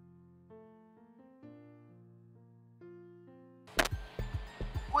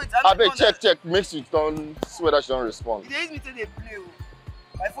 Wait, I bet check. Make sure you don't swear that she don't respond. They use me till they play.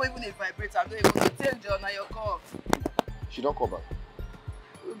 My phone even a vibrate. I'm not even going to tell John now your call. She don't call back.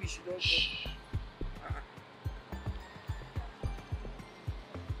 Maybe she don't call.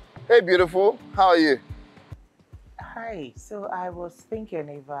 Hey, beautiful. How are you? Hi. So I was thinking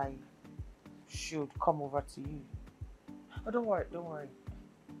if I should come over to you. Oh, don't worry. Don't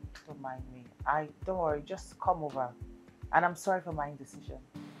mind me. Don't worry. Just come over. And I'm sorry for my indecision.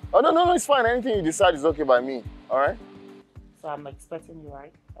 Oh, no, it's fine. Anything you decide is okay by me. All right? So I'm expecting you,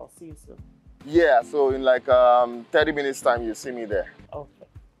 right? I'll see you soon. Yeah, so in like 30 minutes time, you'll see me there. Okay.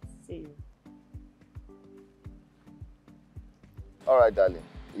 See you. All right, darling.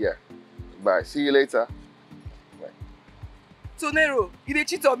 Yeah. Bye. See you later. Bye. Tonero, you dey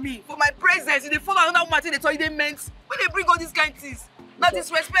cheat on me. For my presence, you dey follow another woman till they tell you they meant. When they bring all these kind of things. That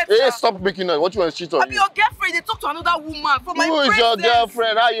disrespect. Hey, stop making noise. What you want to cheat on I'm me? your girlfriend. They talk to another woman. For my Who presence. is your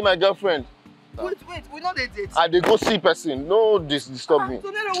girlfriend? How are you my girlfriend? Wait, we know they date. I dey go see person. No disturb me.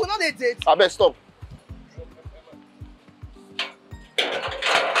 Tonero, we know they date. I best stop.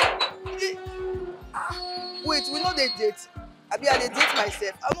 Wait, we know they date. I dey date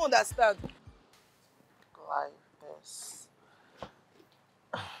myself. I don't understand. Like this.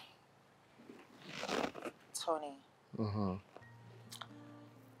 Tony.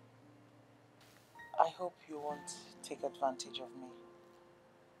 I hope you won't take advantage of me.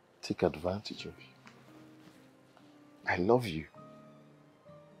 Take advantage of you. I love you.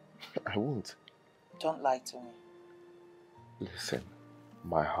 I won't. Don't lie to me. Listen,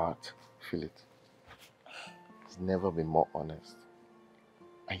 my heart, feel it. It's never been more honest.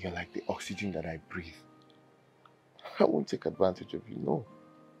 And you're like the oxygen that I breathe. I won't take advantage of you, no.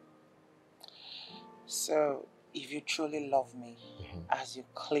 So, if you truly love me, as you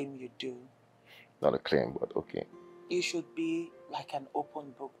claim you do, Not a claim, but okay. you should be like an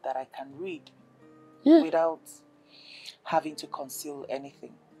open book that I can read without having to conceal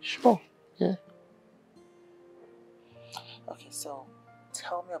anything. Sure, yeah. Okay, so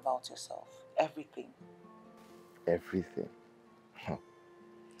tell me about yourself. Everything. Everything.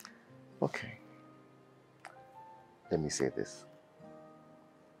 Okay. Let me say this.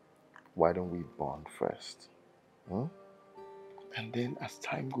 Why don't we bond first? And then as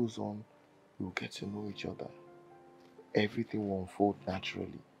time goes on, we'll get to know each other. Everything will unfold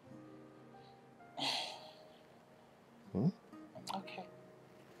naturally. Okay.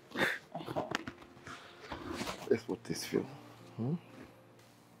 That's what this feels.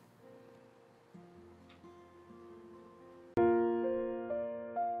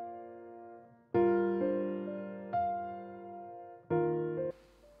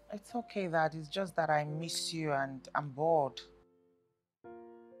 It's okay, Dad. It's just that I miss you and I'm bored.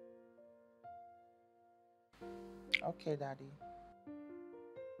 Okay, Daddy.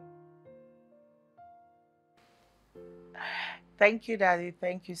 Thank you, Daddy.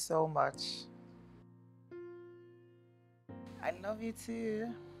 Thank you so much. I love you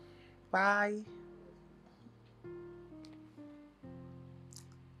too. Bye.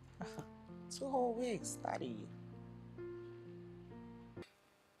 2 whole weeks, Daddy.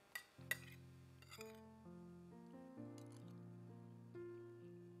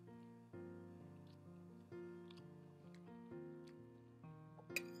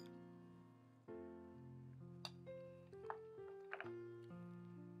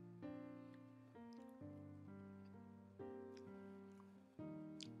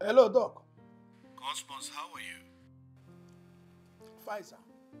 Hello, Doc. Cosmos, how are you? Fine, sir.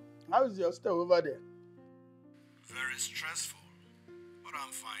 How is your stay over there? Very stressful, but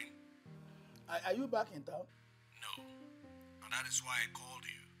I'm fine. Are you back in town? No, and that is why I called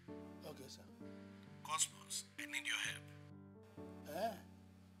you. Okay, sir. Cosmos, I need your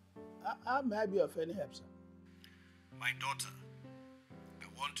help. How may I be of any help, sir? My daughter, I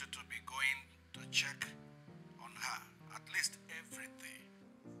want you to be going to check on her at least every day.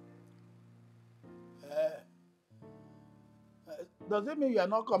 Does it mean you are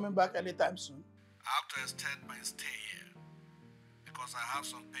not coming back anytime soon? I have to extend my stay here because I have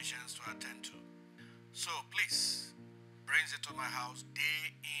some patients to attend to. So please, bring it to my house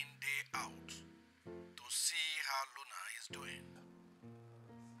day in, day out to see how Luna is doing.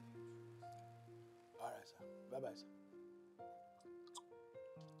 All right, sir. Bye-bye, sir.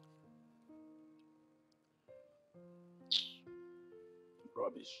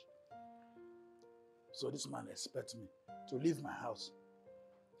 Rubbish. So this man expects me to leave my house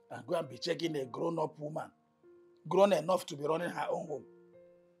and go and be checking a grown-up woman, grown enough to be running her own home.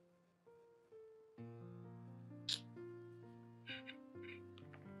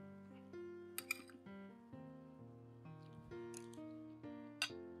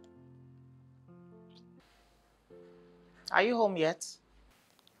 Are you home yet?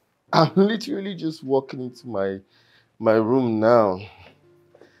 I'm literally just walking into my room now,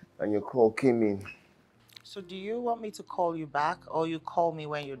 and your call came in. So do you want me to call you back or you call me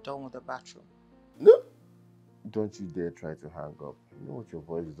when you're done with the bathroom? No, don't you dare try to hang up. You know what your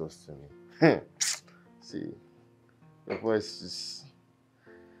voice does to me. See, your voice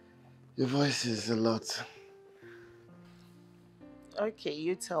is a lot. Okay,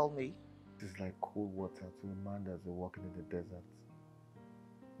 you tell me. It's like cold water to a man that's been walking in the desert.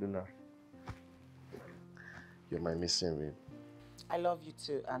 Luna, you're my missing rib. I love you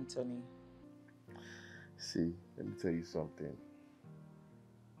too, Anthony. See, let me tell you something.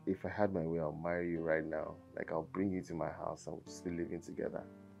 If I had my way, I'll marry you right now. Like, I'll bring you to my house and we'll just be living together.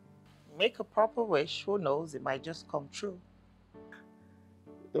 Make a proper wish. Who knows? It might just come true.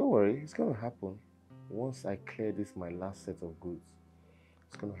 Don't worry, it's gonna happen. Once I clear this, my last set of goods,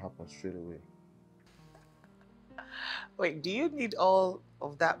 it's gonna happen straight away. Wait, do you need all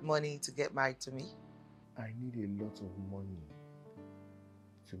of that money to get married to me? I need a lot of money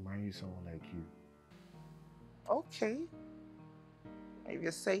to marry someone like you. Okay. If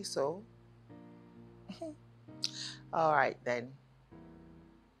you say so. All right, then.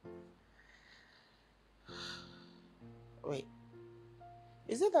 Wait.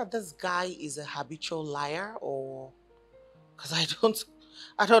 Is it that this guy is a habitual liar or... Because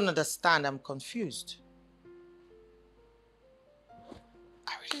I don't understand. I'm confused.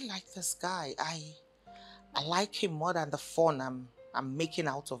 I really like this guy. I like him more than the fun I'm making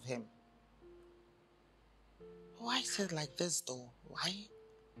out of him. Why is it like this though? Why?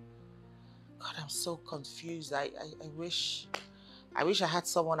 God, I'm so confused. I wish I had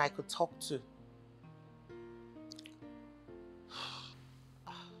someone I could talk to.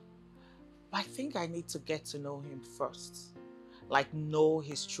 I think I need to get to know him first. Like, know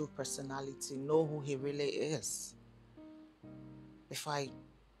his true personality, know who he really is. Before I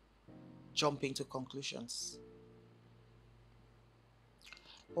jump into conclusions.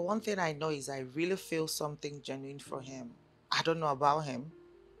 But one thing I know is I really feel something genuine for him. I don't know about him,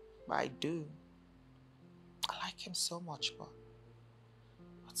 but I do. I like him so much, but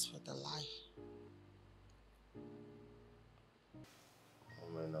what's with the lie? Oh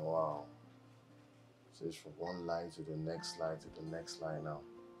man, wow. So it's from one lie to the next lie to the next lie now.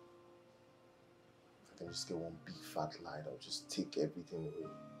 If I can just get one big fat lie, that'll just take everything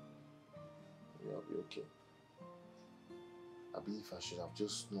away. Maybe I'll be okay. Maybe if I should have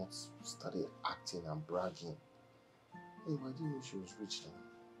just not started acting and bragging. Hey, I didn't know she was rich now.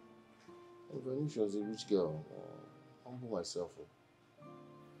 If I knew she was a rich girl, humble myself.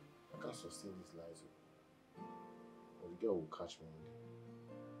 I can't sustain these lies. Or the girl will catch me one day.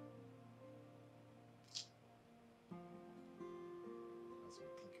 As I'm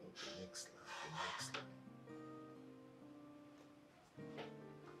thinking of the next line.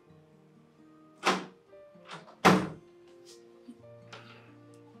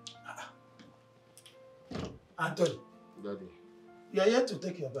 Anthony. Daddy. You are here to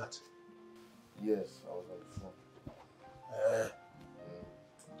take your bath. Yes, I was on the phone.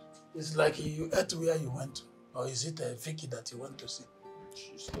 It's like you ate where you went to. Or is it a Vicky that you want to see?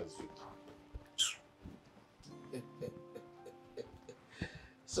 She's not Vicky.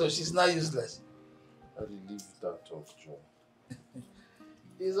 So she's not useless. Daddy, leave that talk, Joe.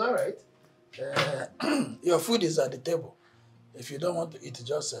 It's alright. Your food is at the table. If you don't want to eat,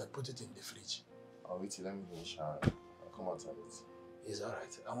 just put it in the fridge. I'll eat it. Let me go in the shower. I'll come out and eat. It's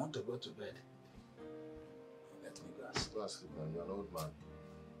alright. I want to go to bed. Let me go and sleep. Go and sleep, man. You're an old man.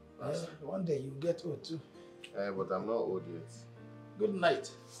 One day you get old too. But I'm not old yet. Good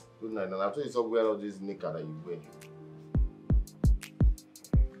night. Good night. And after you stop wearing all this knicker that you wear.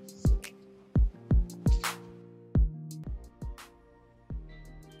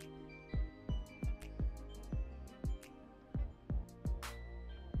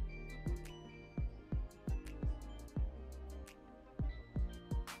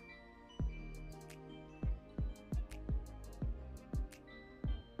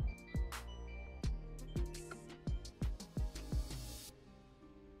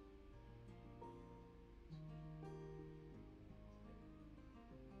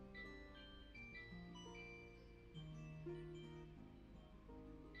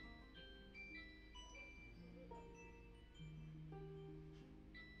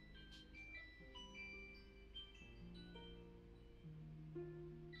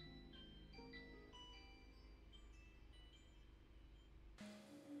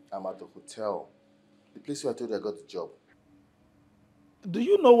 I'm at the hotel. The place where I told you I got the job. Do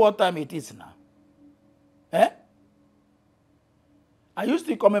you know what time it is now? Eh? Are you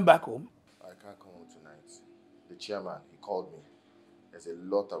still coming back home? I can't come home tonight. The chairman, he called me. There's a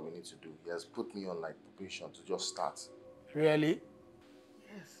lot that we need to do. He has put me on like probation to just start. Really?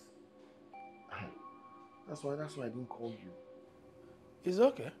 Yes. That's why I didn't call you. It's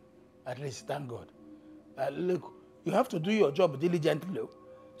okay. At least, thank God. Look, you have to do your job diligently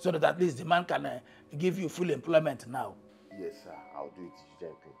so that at least the man can give you full employment now. Yes, sir. I'll do it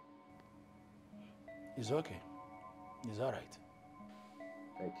gently. It's okay. It's all right.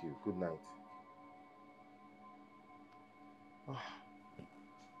 Thank you. Good night. Oh,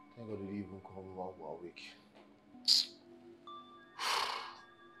 thank God you even call me while we're awake.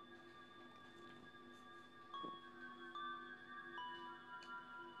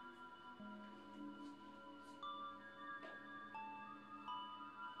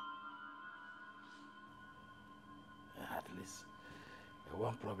 At least the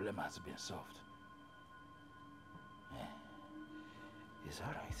one problem has been solved. Yeah. It's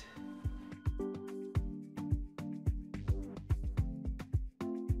all right.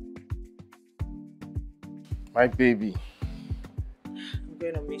 My baby. I'm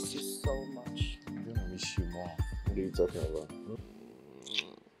going to miss you so much. I'm going to miss you more. What are you talking about?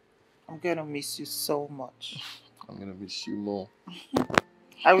 I'm going to miss you so much. I'm going to miss you more.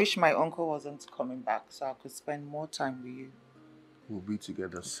 I wish my uncle wasn't coming back so I could spend more time with you. We'll be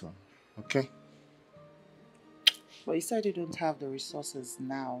together soon, okay? But you said you don't have the resources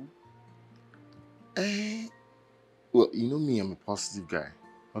now. Well, you know me, I'm a positive guy,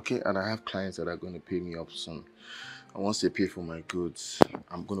 okay? And I have clients that are going to pay me up soon. And once they pay for my goods,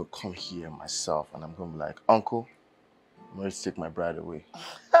 I'm going to come here myself and I'm going to be like, Uncle, I'm ready to take my bride away.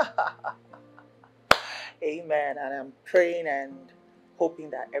 Amen. And I'm praying and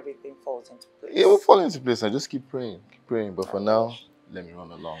hoping that everything falls into place. Yeah, we'll fall into place. I just keep praying. But for now, let me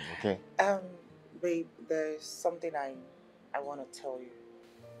run along, okay? Babe, there's something I want to tell you.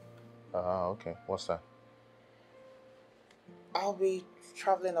 Okay. What's that? I'll be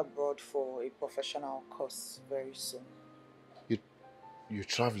traveling abroad for a professional course very soon. You're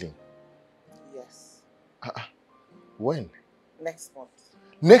traveling? Yes. When? Next month.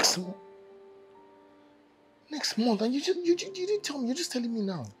 Next month? And you didn't tell me. You're just telling me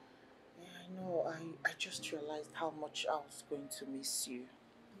now. Yeah, I know. I just realized how much I was going to miss you.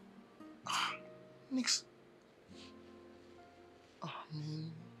 Next. Oh,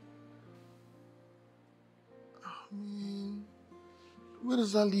 man. Where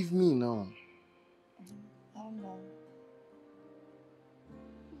does that leave me now? I don't know.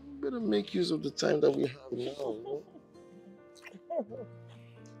 Better make use of the time that we have now.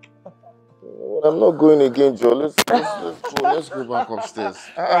 I'm not going again, Joe. Let's go back upstairs.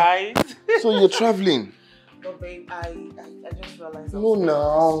 Right? So you're traveling? No, babe, I just realized. No.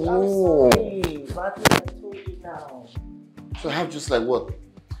 I'm sorry. But I told you now. So I have just like what?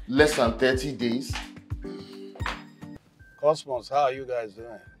 Less than 30 days? Cosmos, how are you guys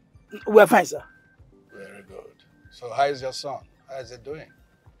doing? We're fine, sir. Very good. So how is your son? How is he doing?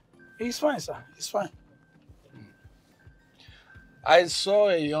 He's fine, sir. He's fine. I saw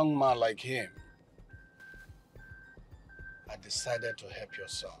a young man like him. I decided to help your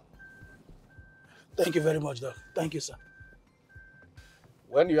son. Thank you very much, Doc. Thank you, sir.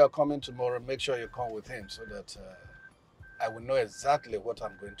 When you are coming tomorrow, make sure you come with him so that I will know exactly what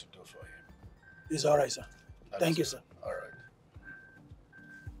I'm going to do for him. It's all right, sir. Thank you, sir. All right.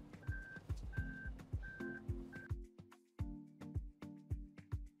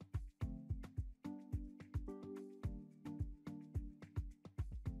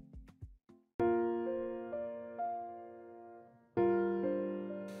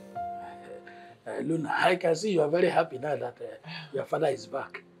 Luna, I can see you are very happy now that your father is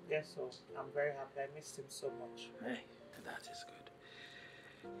back. Yes, so I'm very happy. I missed him so much. Hey, that is good.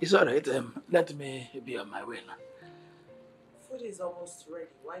 It's all right. Let me be on my way now. Food is almost ready.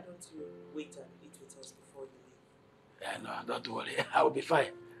 Why don't you wait and eat with us before you leave? No, don't worry. I'll be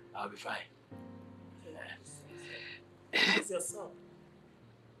fine. I'll be fine. It's your son.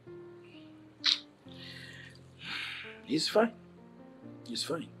 He's fine. He's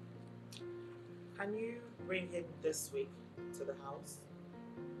fine. Can you bring him this week to the house?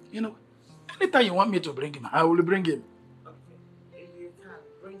 You know, anytime you want me to bring him, I will bring him. Okay. If you can,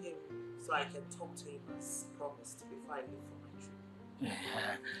 bring him so I can talk to him as promised before I leave for my trip.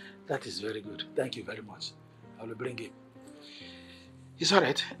 Yeah, that is very good. Thank you very much. I will bring him. It's all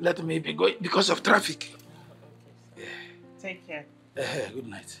right. Let me be going because of traffic. Okay. Take care. Good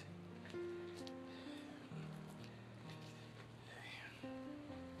night.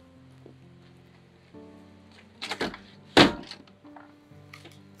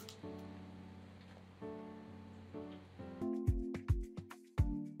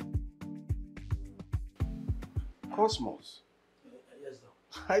 Cosmos, Yes, Doc.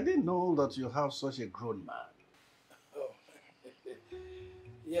 I didn't know that you have such a grown man. Oh.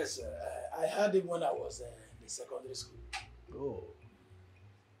 Yes, I had him when I was in the secondary school. Oh,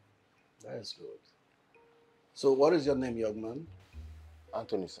 that's good. So what is your name, young man?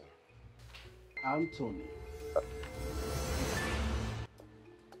 Anthony, sir. Anthony.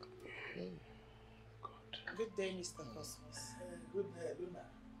 Good day, Mr. Cosmos. Good day, Luna.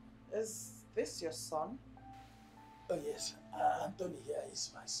 Is this your son? Oh, yes. Anthony here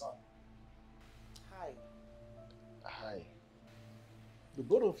is my son. Hi. Hi. Do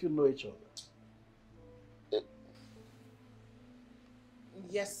both of you know each other?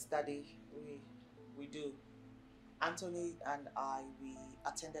 Yes, Daddy. We do. Anthony and I, we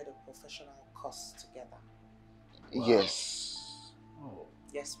attended a professional course together. Wow. Yes. Oh.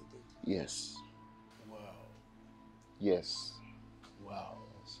 Yes, we did. Yes. Wow. Yes. Wow.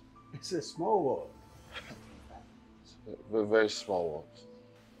 It's a small world. Very, very small world.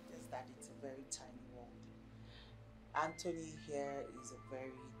 Yes, Daddy, it's a very tiny world. Anthony here is a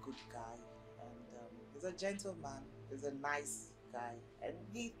very good guy, and he's a gentleman. He's a nice guy, and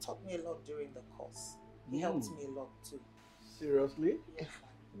he taught me a lot during the course. He helped me a lot too. Seriously? Yes.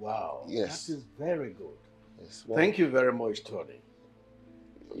 Wow. Yes. That is very good. Yes. Well, Thank you very much, Tony.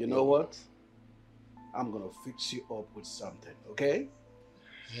 You know what? I'm going to fix you up with something, okay?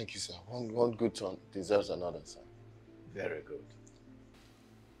 Thank you, sir. One good turn deserves another, sir. Very good.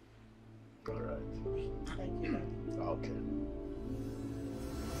 All right. Thank you, Daddy. Okay.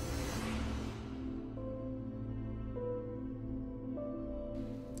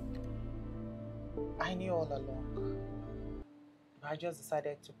 I knew all along. I just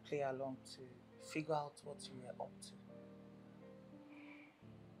decided to play along to figure out what you were up to.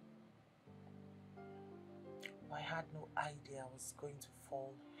 I had no idea I was going to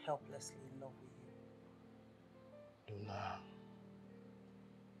fall helplessly in love with you. Luna,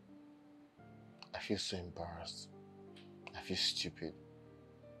 I feel so embarrassed. I feel stupid.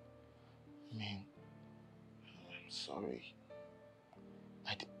 I mean, I'm sorry.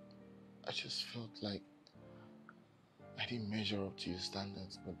 I just felt like I didn't measure up to your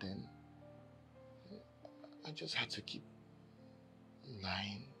standards, but then I just had to keep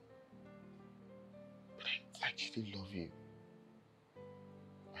lying. But I actually love you.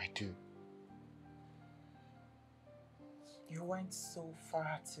 I do. You went so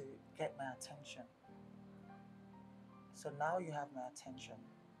far to get my attention. So now you have my attention.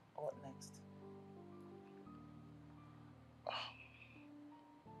 What next?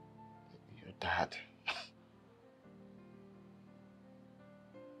 Your dad.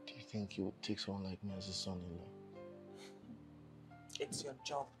 Do you think he would take someone like me as a son-in-law? It's your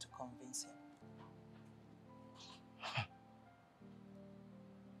job to convince him.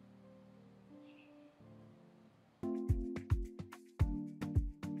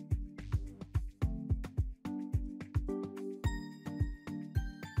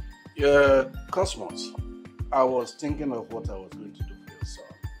 Cosmos, I was thinking of what I was going to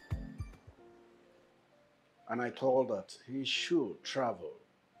And I told that he should travel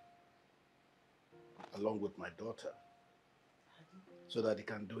along with my daughter so that he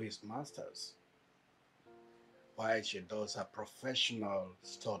can do his master's while she does her professional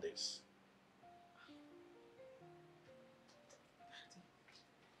studies.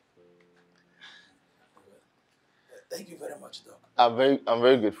 Thank you very much, Doc. I'm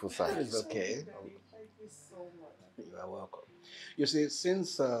very grateful, sir. It's okay. Thank you so much. You are welcome. You see,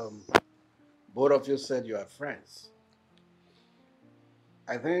 since both of you said you are friends,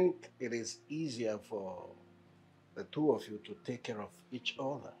 I think it is easier for the two of you to take care of each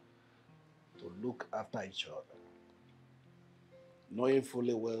other, to look after each other, knowing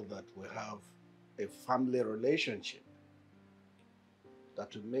fully well that we have a family relationship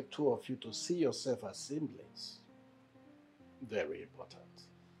that will make two of you to see yourself as siblings. Very important.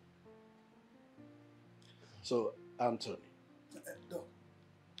 So, Anthony, Doc.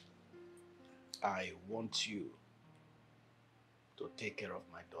 I want you to take care of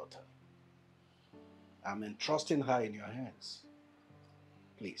my daughter. I'm entrusting her in your hands.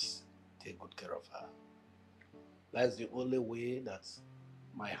 Please, take good care of her. That's the only way that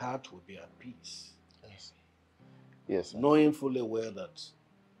my heart will be at peace. Yes. Yes, sir. Knowing fully well that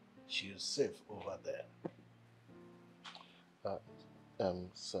she is safe over there.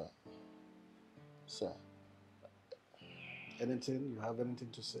 Sir. Sir. Anything? You have anything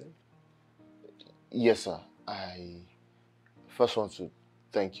to say? Yes, sir. I first want to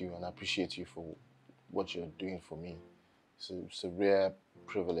thank you and appreciate you for what you're doing for me. It's a rare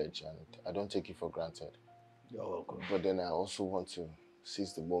privilege and I don't take it for granted. You're welcome. But then I also want to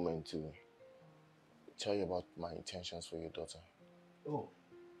seize the moment to tell you about my intentions for your daughter. Oh,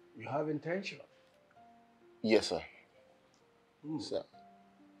 you have intention? Yes, sir. Sir,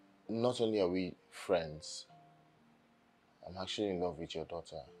 not only are we friends, I'm actually in love with your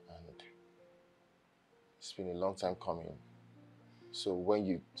daughter and it's been a long time coming. So when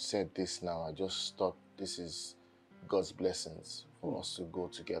you said this now, I just thought this is God's blessings for us to go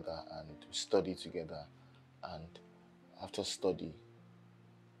together and study together. And after study,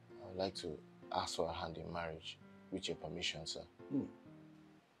 I would like to ask for a hand in marriage, with your permission, sir.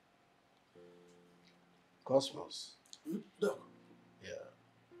 Cosmos. Doc. Yeah.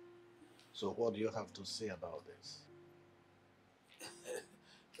 So what do you have to say about this?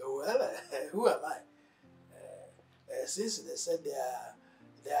 Well, who am I? Since they said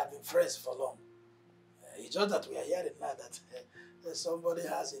they have been friends for long, it's just that we are hearing now that somebody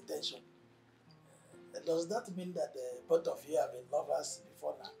has intention. Does that mean that both of you have been lovers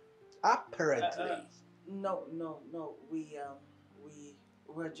before now? Apparently. No.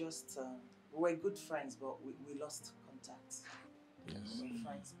 We're just we're good friends, but we lost contact. Yes. We were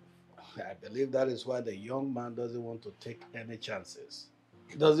friends before. I believe that is why the young man doesn't want to take any chances.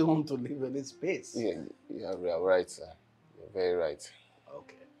 He doesn't want to leave any space. Yeah, you're right, sir. You're very right.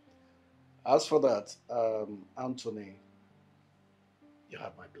 Okay. As for that, Anthony, you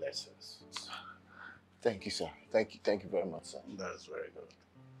have my blessings. Thank you, sir. Thank you very much, sir. That is very good.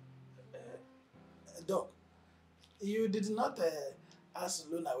 Doc, you did not ask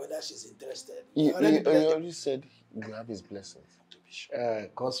Luna whether she's interested. You already said you have his blessings. To be sure.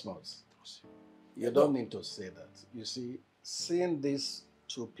 Cosmos, you don't need to say that. You see, seeing these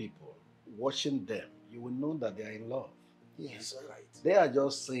two people, watching them, you will know that they are in love. Yes, it's all right. They are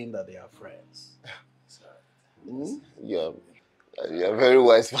just saying that they are friends. It's all right. You're very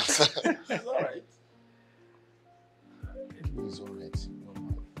wise, man, sir. It's all right. It's all right.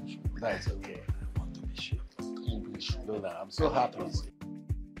 That's okay. I want to be sure. Lola, I'm so happy.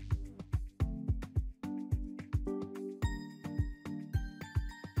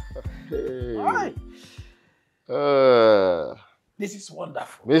 Hey. All right. This is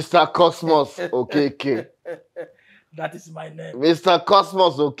wonderful. Mr. Cosmos Okeke. That is my name. Mr.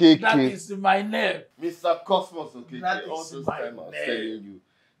 Cosmos Okeke. That is my name. Mr. Cosmos Okeke. That All is those my time I was name. telling you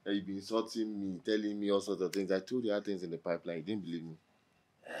that you've been insulting me, telling me all sorts of things. I told you other things in the pipeline. You didn't believe me.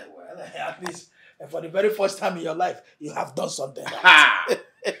 Well, at least for the very first time in your life, you have done something.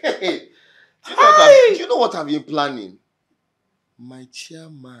 Hey, do you know what I've been planning? My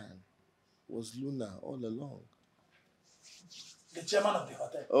chairman was Luna all along. The chairman of the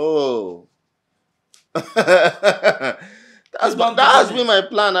hotel. Oh. that has been my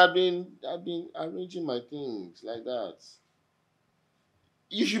plan. I've been arranging my things like that.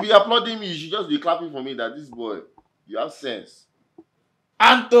 You should be applauding me. You should just be clapping for me that this boy, you have sense.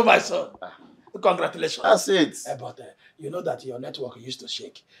 And to my son. Congratulations. That's it. But you know that your network used to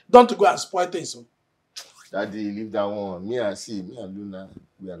shake. Don't go and spoil things. Daddy, leave that one. Me and Luna,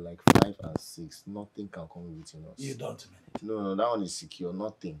 we are like 5 and 6. Nothing can come between us. You don't mean it. No, that one is secure.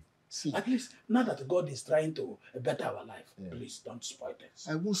 Nothing. See, At least now that God is trying to better our life, please don't spoil this.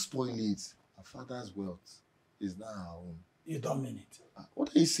 I won't spoil it. Our father's wealth is not our own. You don't mean it.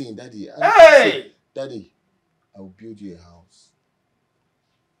 What are you saying, Daddy? Hey! Daddy, I will build you a house.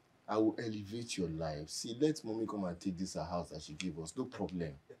 I will elevate your life. See, let mommy come and take this house that she gave us. No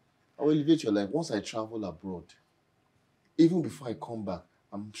problem. I will elevate your life. Once I travel abroad, even before I come back,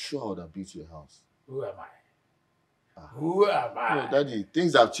 I'm sure I would have built you a house. Who am I? Who am I? No, Daddy,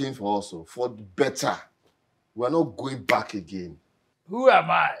 things have changed for us, for the better. We're not going back again. Who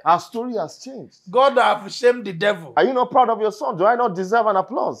am I? Our story has changed. God have shamed the devil. Are you not proud of your son? Do I not deserve an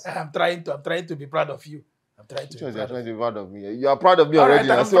applause? I'm trying to be proud of you. I'm trying to be proud of me. You are proud of me already.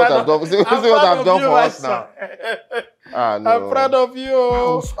 Right, see what I've done. See what I've done for us now. No. I'm proud of you.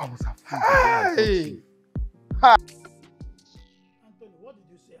 I was afraid. Anthony, what did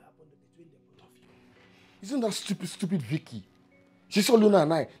you say happened between the both of you? Isn't that stupid Vicky? She saw Luna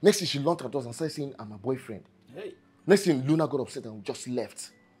and I. Next thing she launched at us and started saying, I'm my boyfriend. Hey. Next thing Luna got upset and just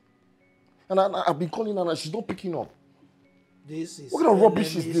left. And I've been calling her and she's not picking up. This is what kind of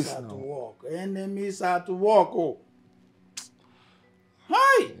rubbish is this now? Work. Enemies are to work. Oh.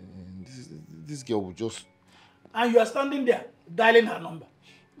 Hi! This girl will just... And you are standing there, dialing her number.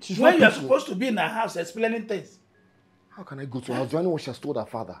 When you are supposed to be in her house explaining things. How can I go to her house? Do I know what she has told her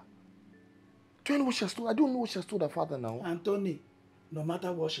father? Do I know what she has told? I don't know what she has told her father now. Anthony, no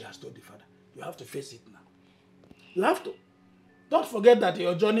matter what she has told the father, you have to face it now. You have to. Don't forget that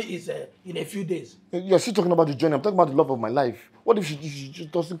your journey is in a few days. You're still talking about the journey. I'm talking about the love of my life. What if she just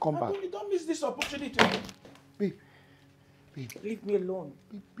doesn't come back? Don't miss this opportunity. Babe. Leave me alone.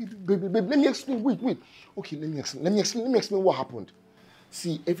 Babe, let me explain. Wait. Okay, let me explain what happened.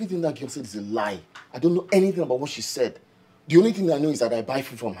 See, everything that girl said is a lie. I don't know anything about what she said. The only thing I know is that I buy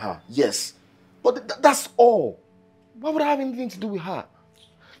food from her. Yes. But that's all. Why would I have anything to do with her?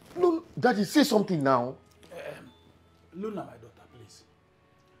 No, Daddy, say something now. Luna, my daughter, please.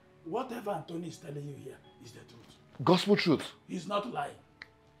 Whatever Anthony is telling you here is the truth. Gospel truth. He's not lying.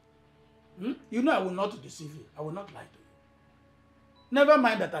 You know I will not deceive you. I will not lie to you. Never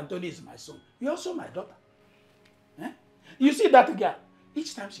mind that Anthony is my son. You're also my daughter. You see that girl?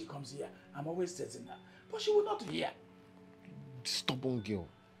 Each time she comes here, I'm always teasing her. But she will not hear. Stubborn girl.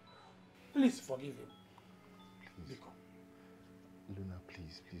 Please forgive him. Please. Luna,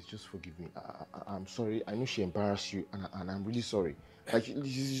 please, just forgive me. I'm sorry. I know she embarrassed you, and I'm really sorry. Like,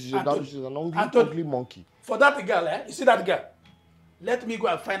 she's an ugly monkey. For that girl, you see that girl? Let me go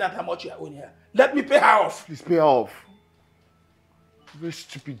and find out how much you own here. Let me pay her off. Please pay her off. Very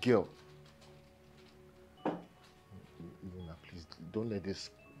stupid girl. Luna, please, don't let this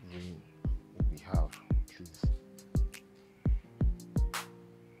ruin what we have, please.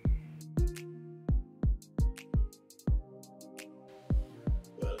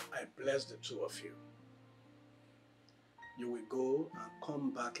 Well, I bless the two of you. You will go and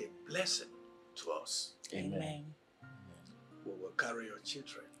come back a blessing to us. Amen. We will carry your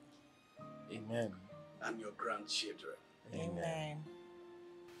children. Amen. And your grandchildren. Amen.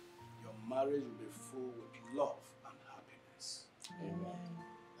 Your marriage will be full with love and happiness. Amen.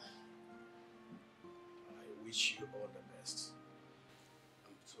 I wish you all the best.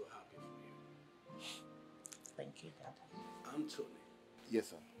 I'm so happy for you. Thank you, Dad. Anthony. Yes,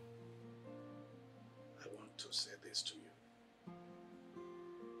 sir. I want to say this to you.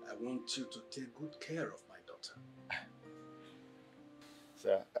 I want you to take good care of my daughter.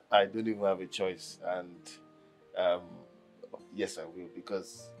 Sir, I don't even have a choice, and yes, I will,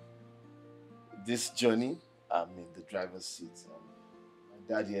 because this journey, I'm in the driver's seat. My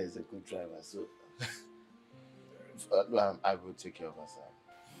dad here is a good driver, so I will take care of her, sir.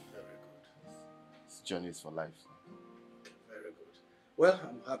 Very good. This journey is for life. Sir. Okay, very good. Well,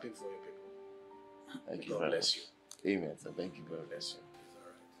 I'm happy for you people. Thank you God very bless much. you. Amen, sir. Thank you very much. Bless you.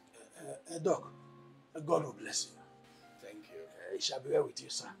 It's all right. Doc, God will bless you. Thank you. It shall be well with you,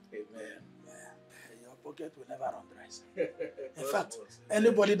 sir. Amen. Your pocket will never run dry, sir. In fact,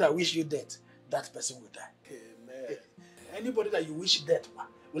 anybody that wish you death, that person will die. Amen. Anybody that you wish death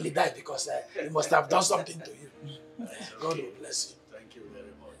will die because he must have done something to you. God will bless you. Thank you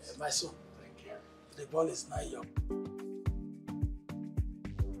very much. My son, Thank you. the ball is not young.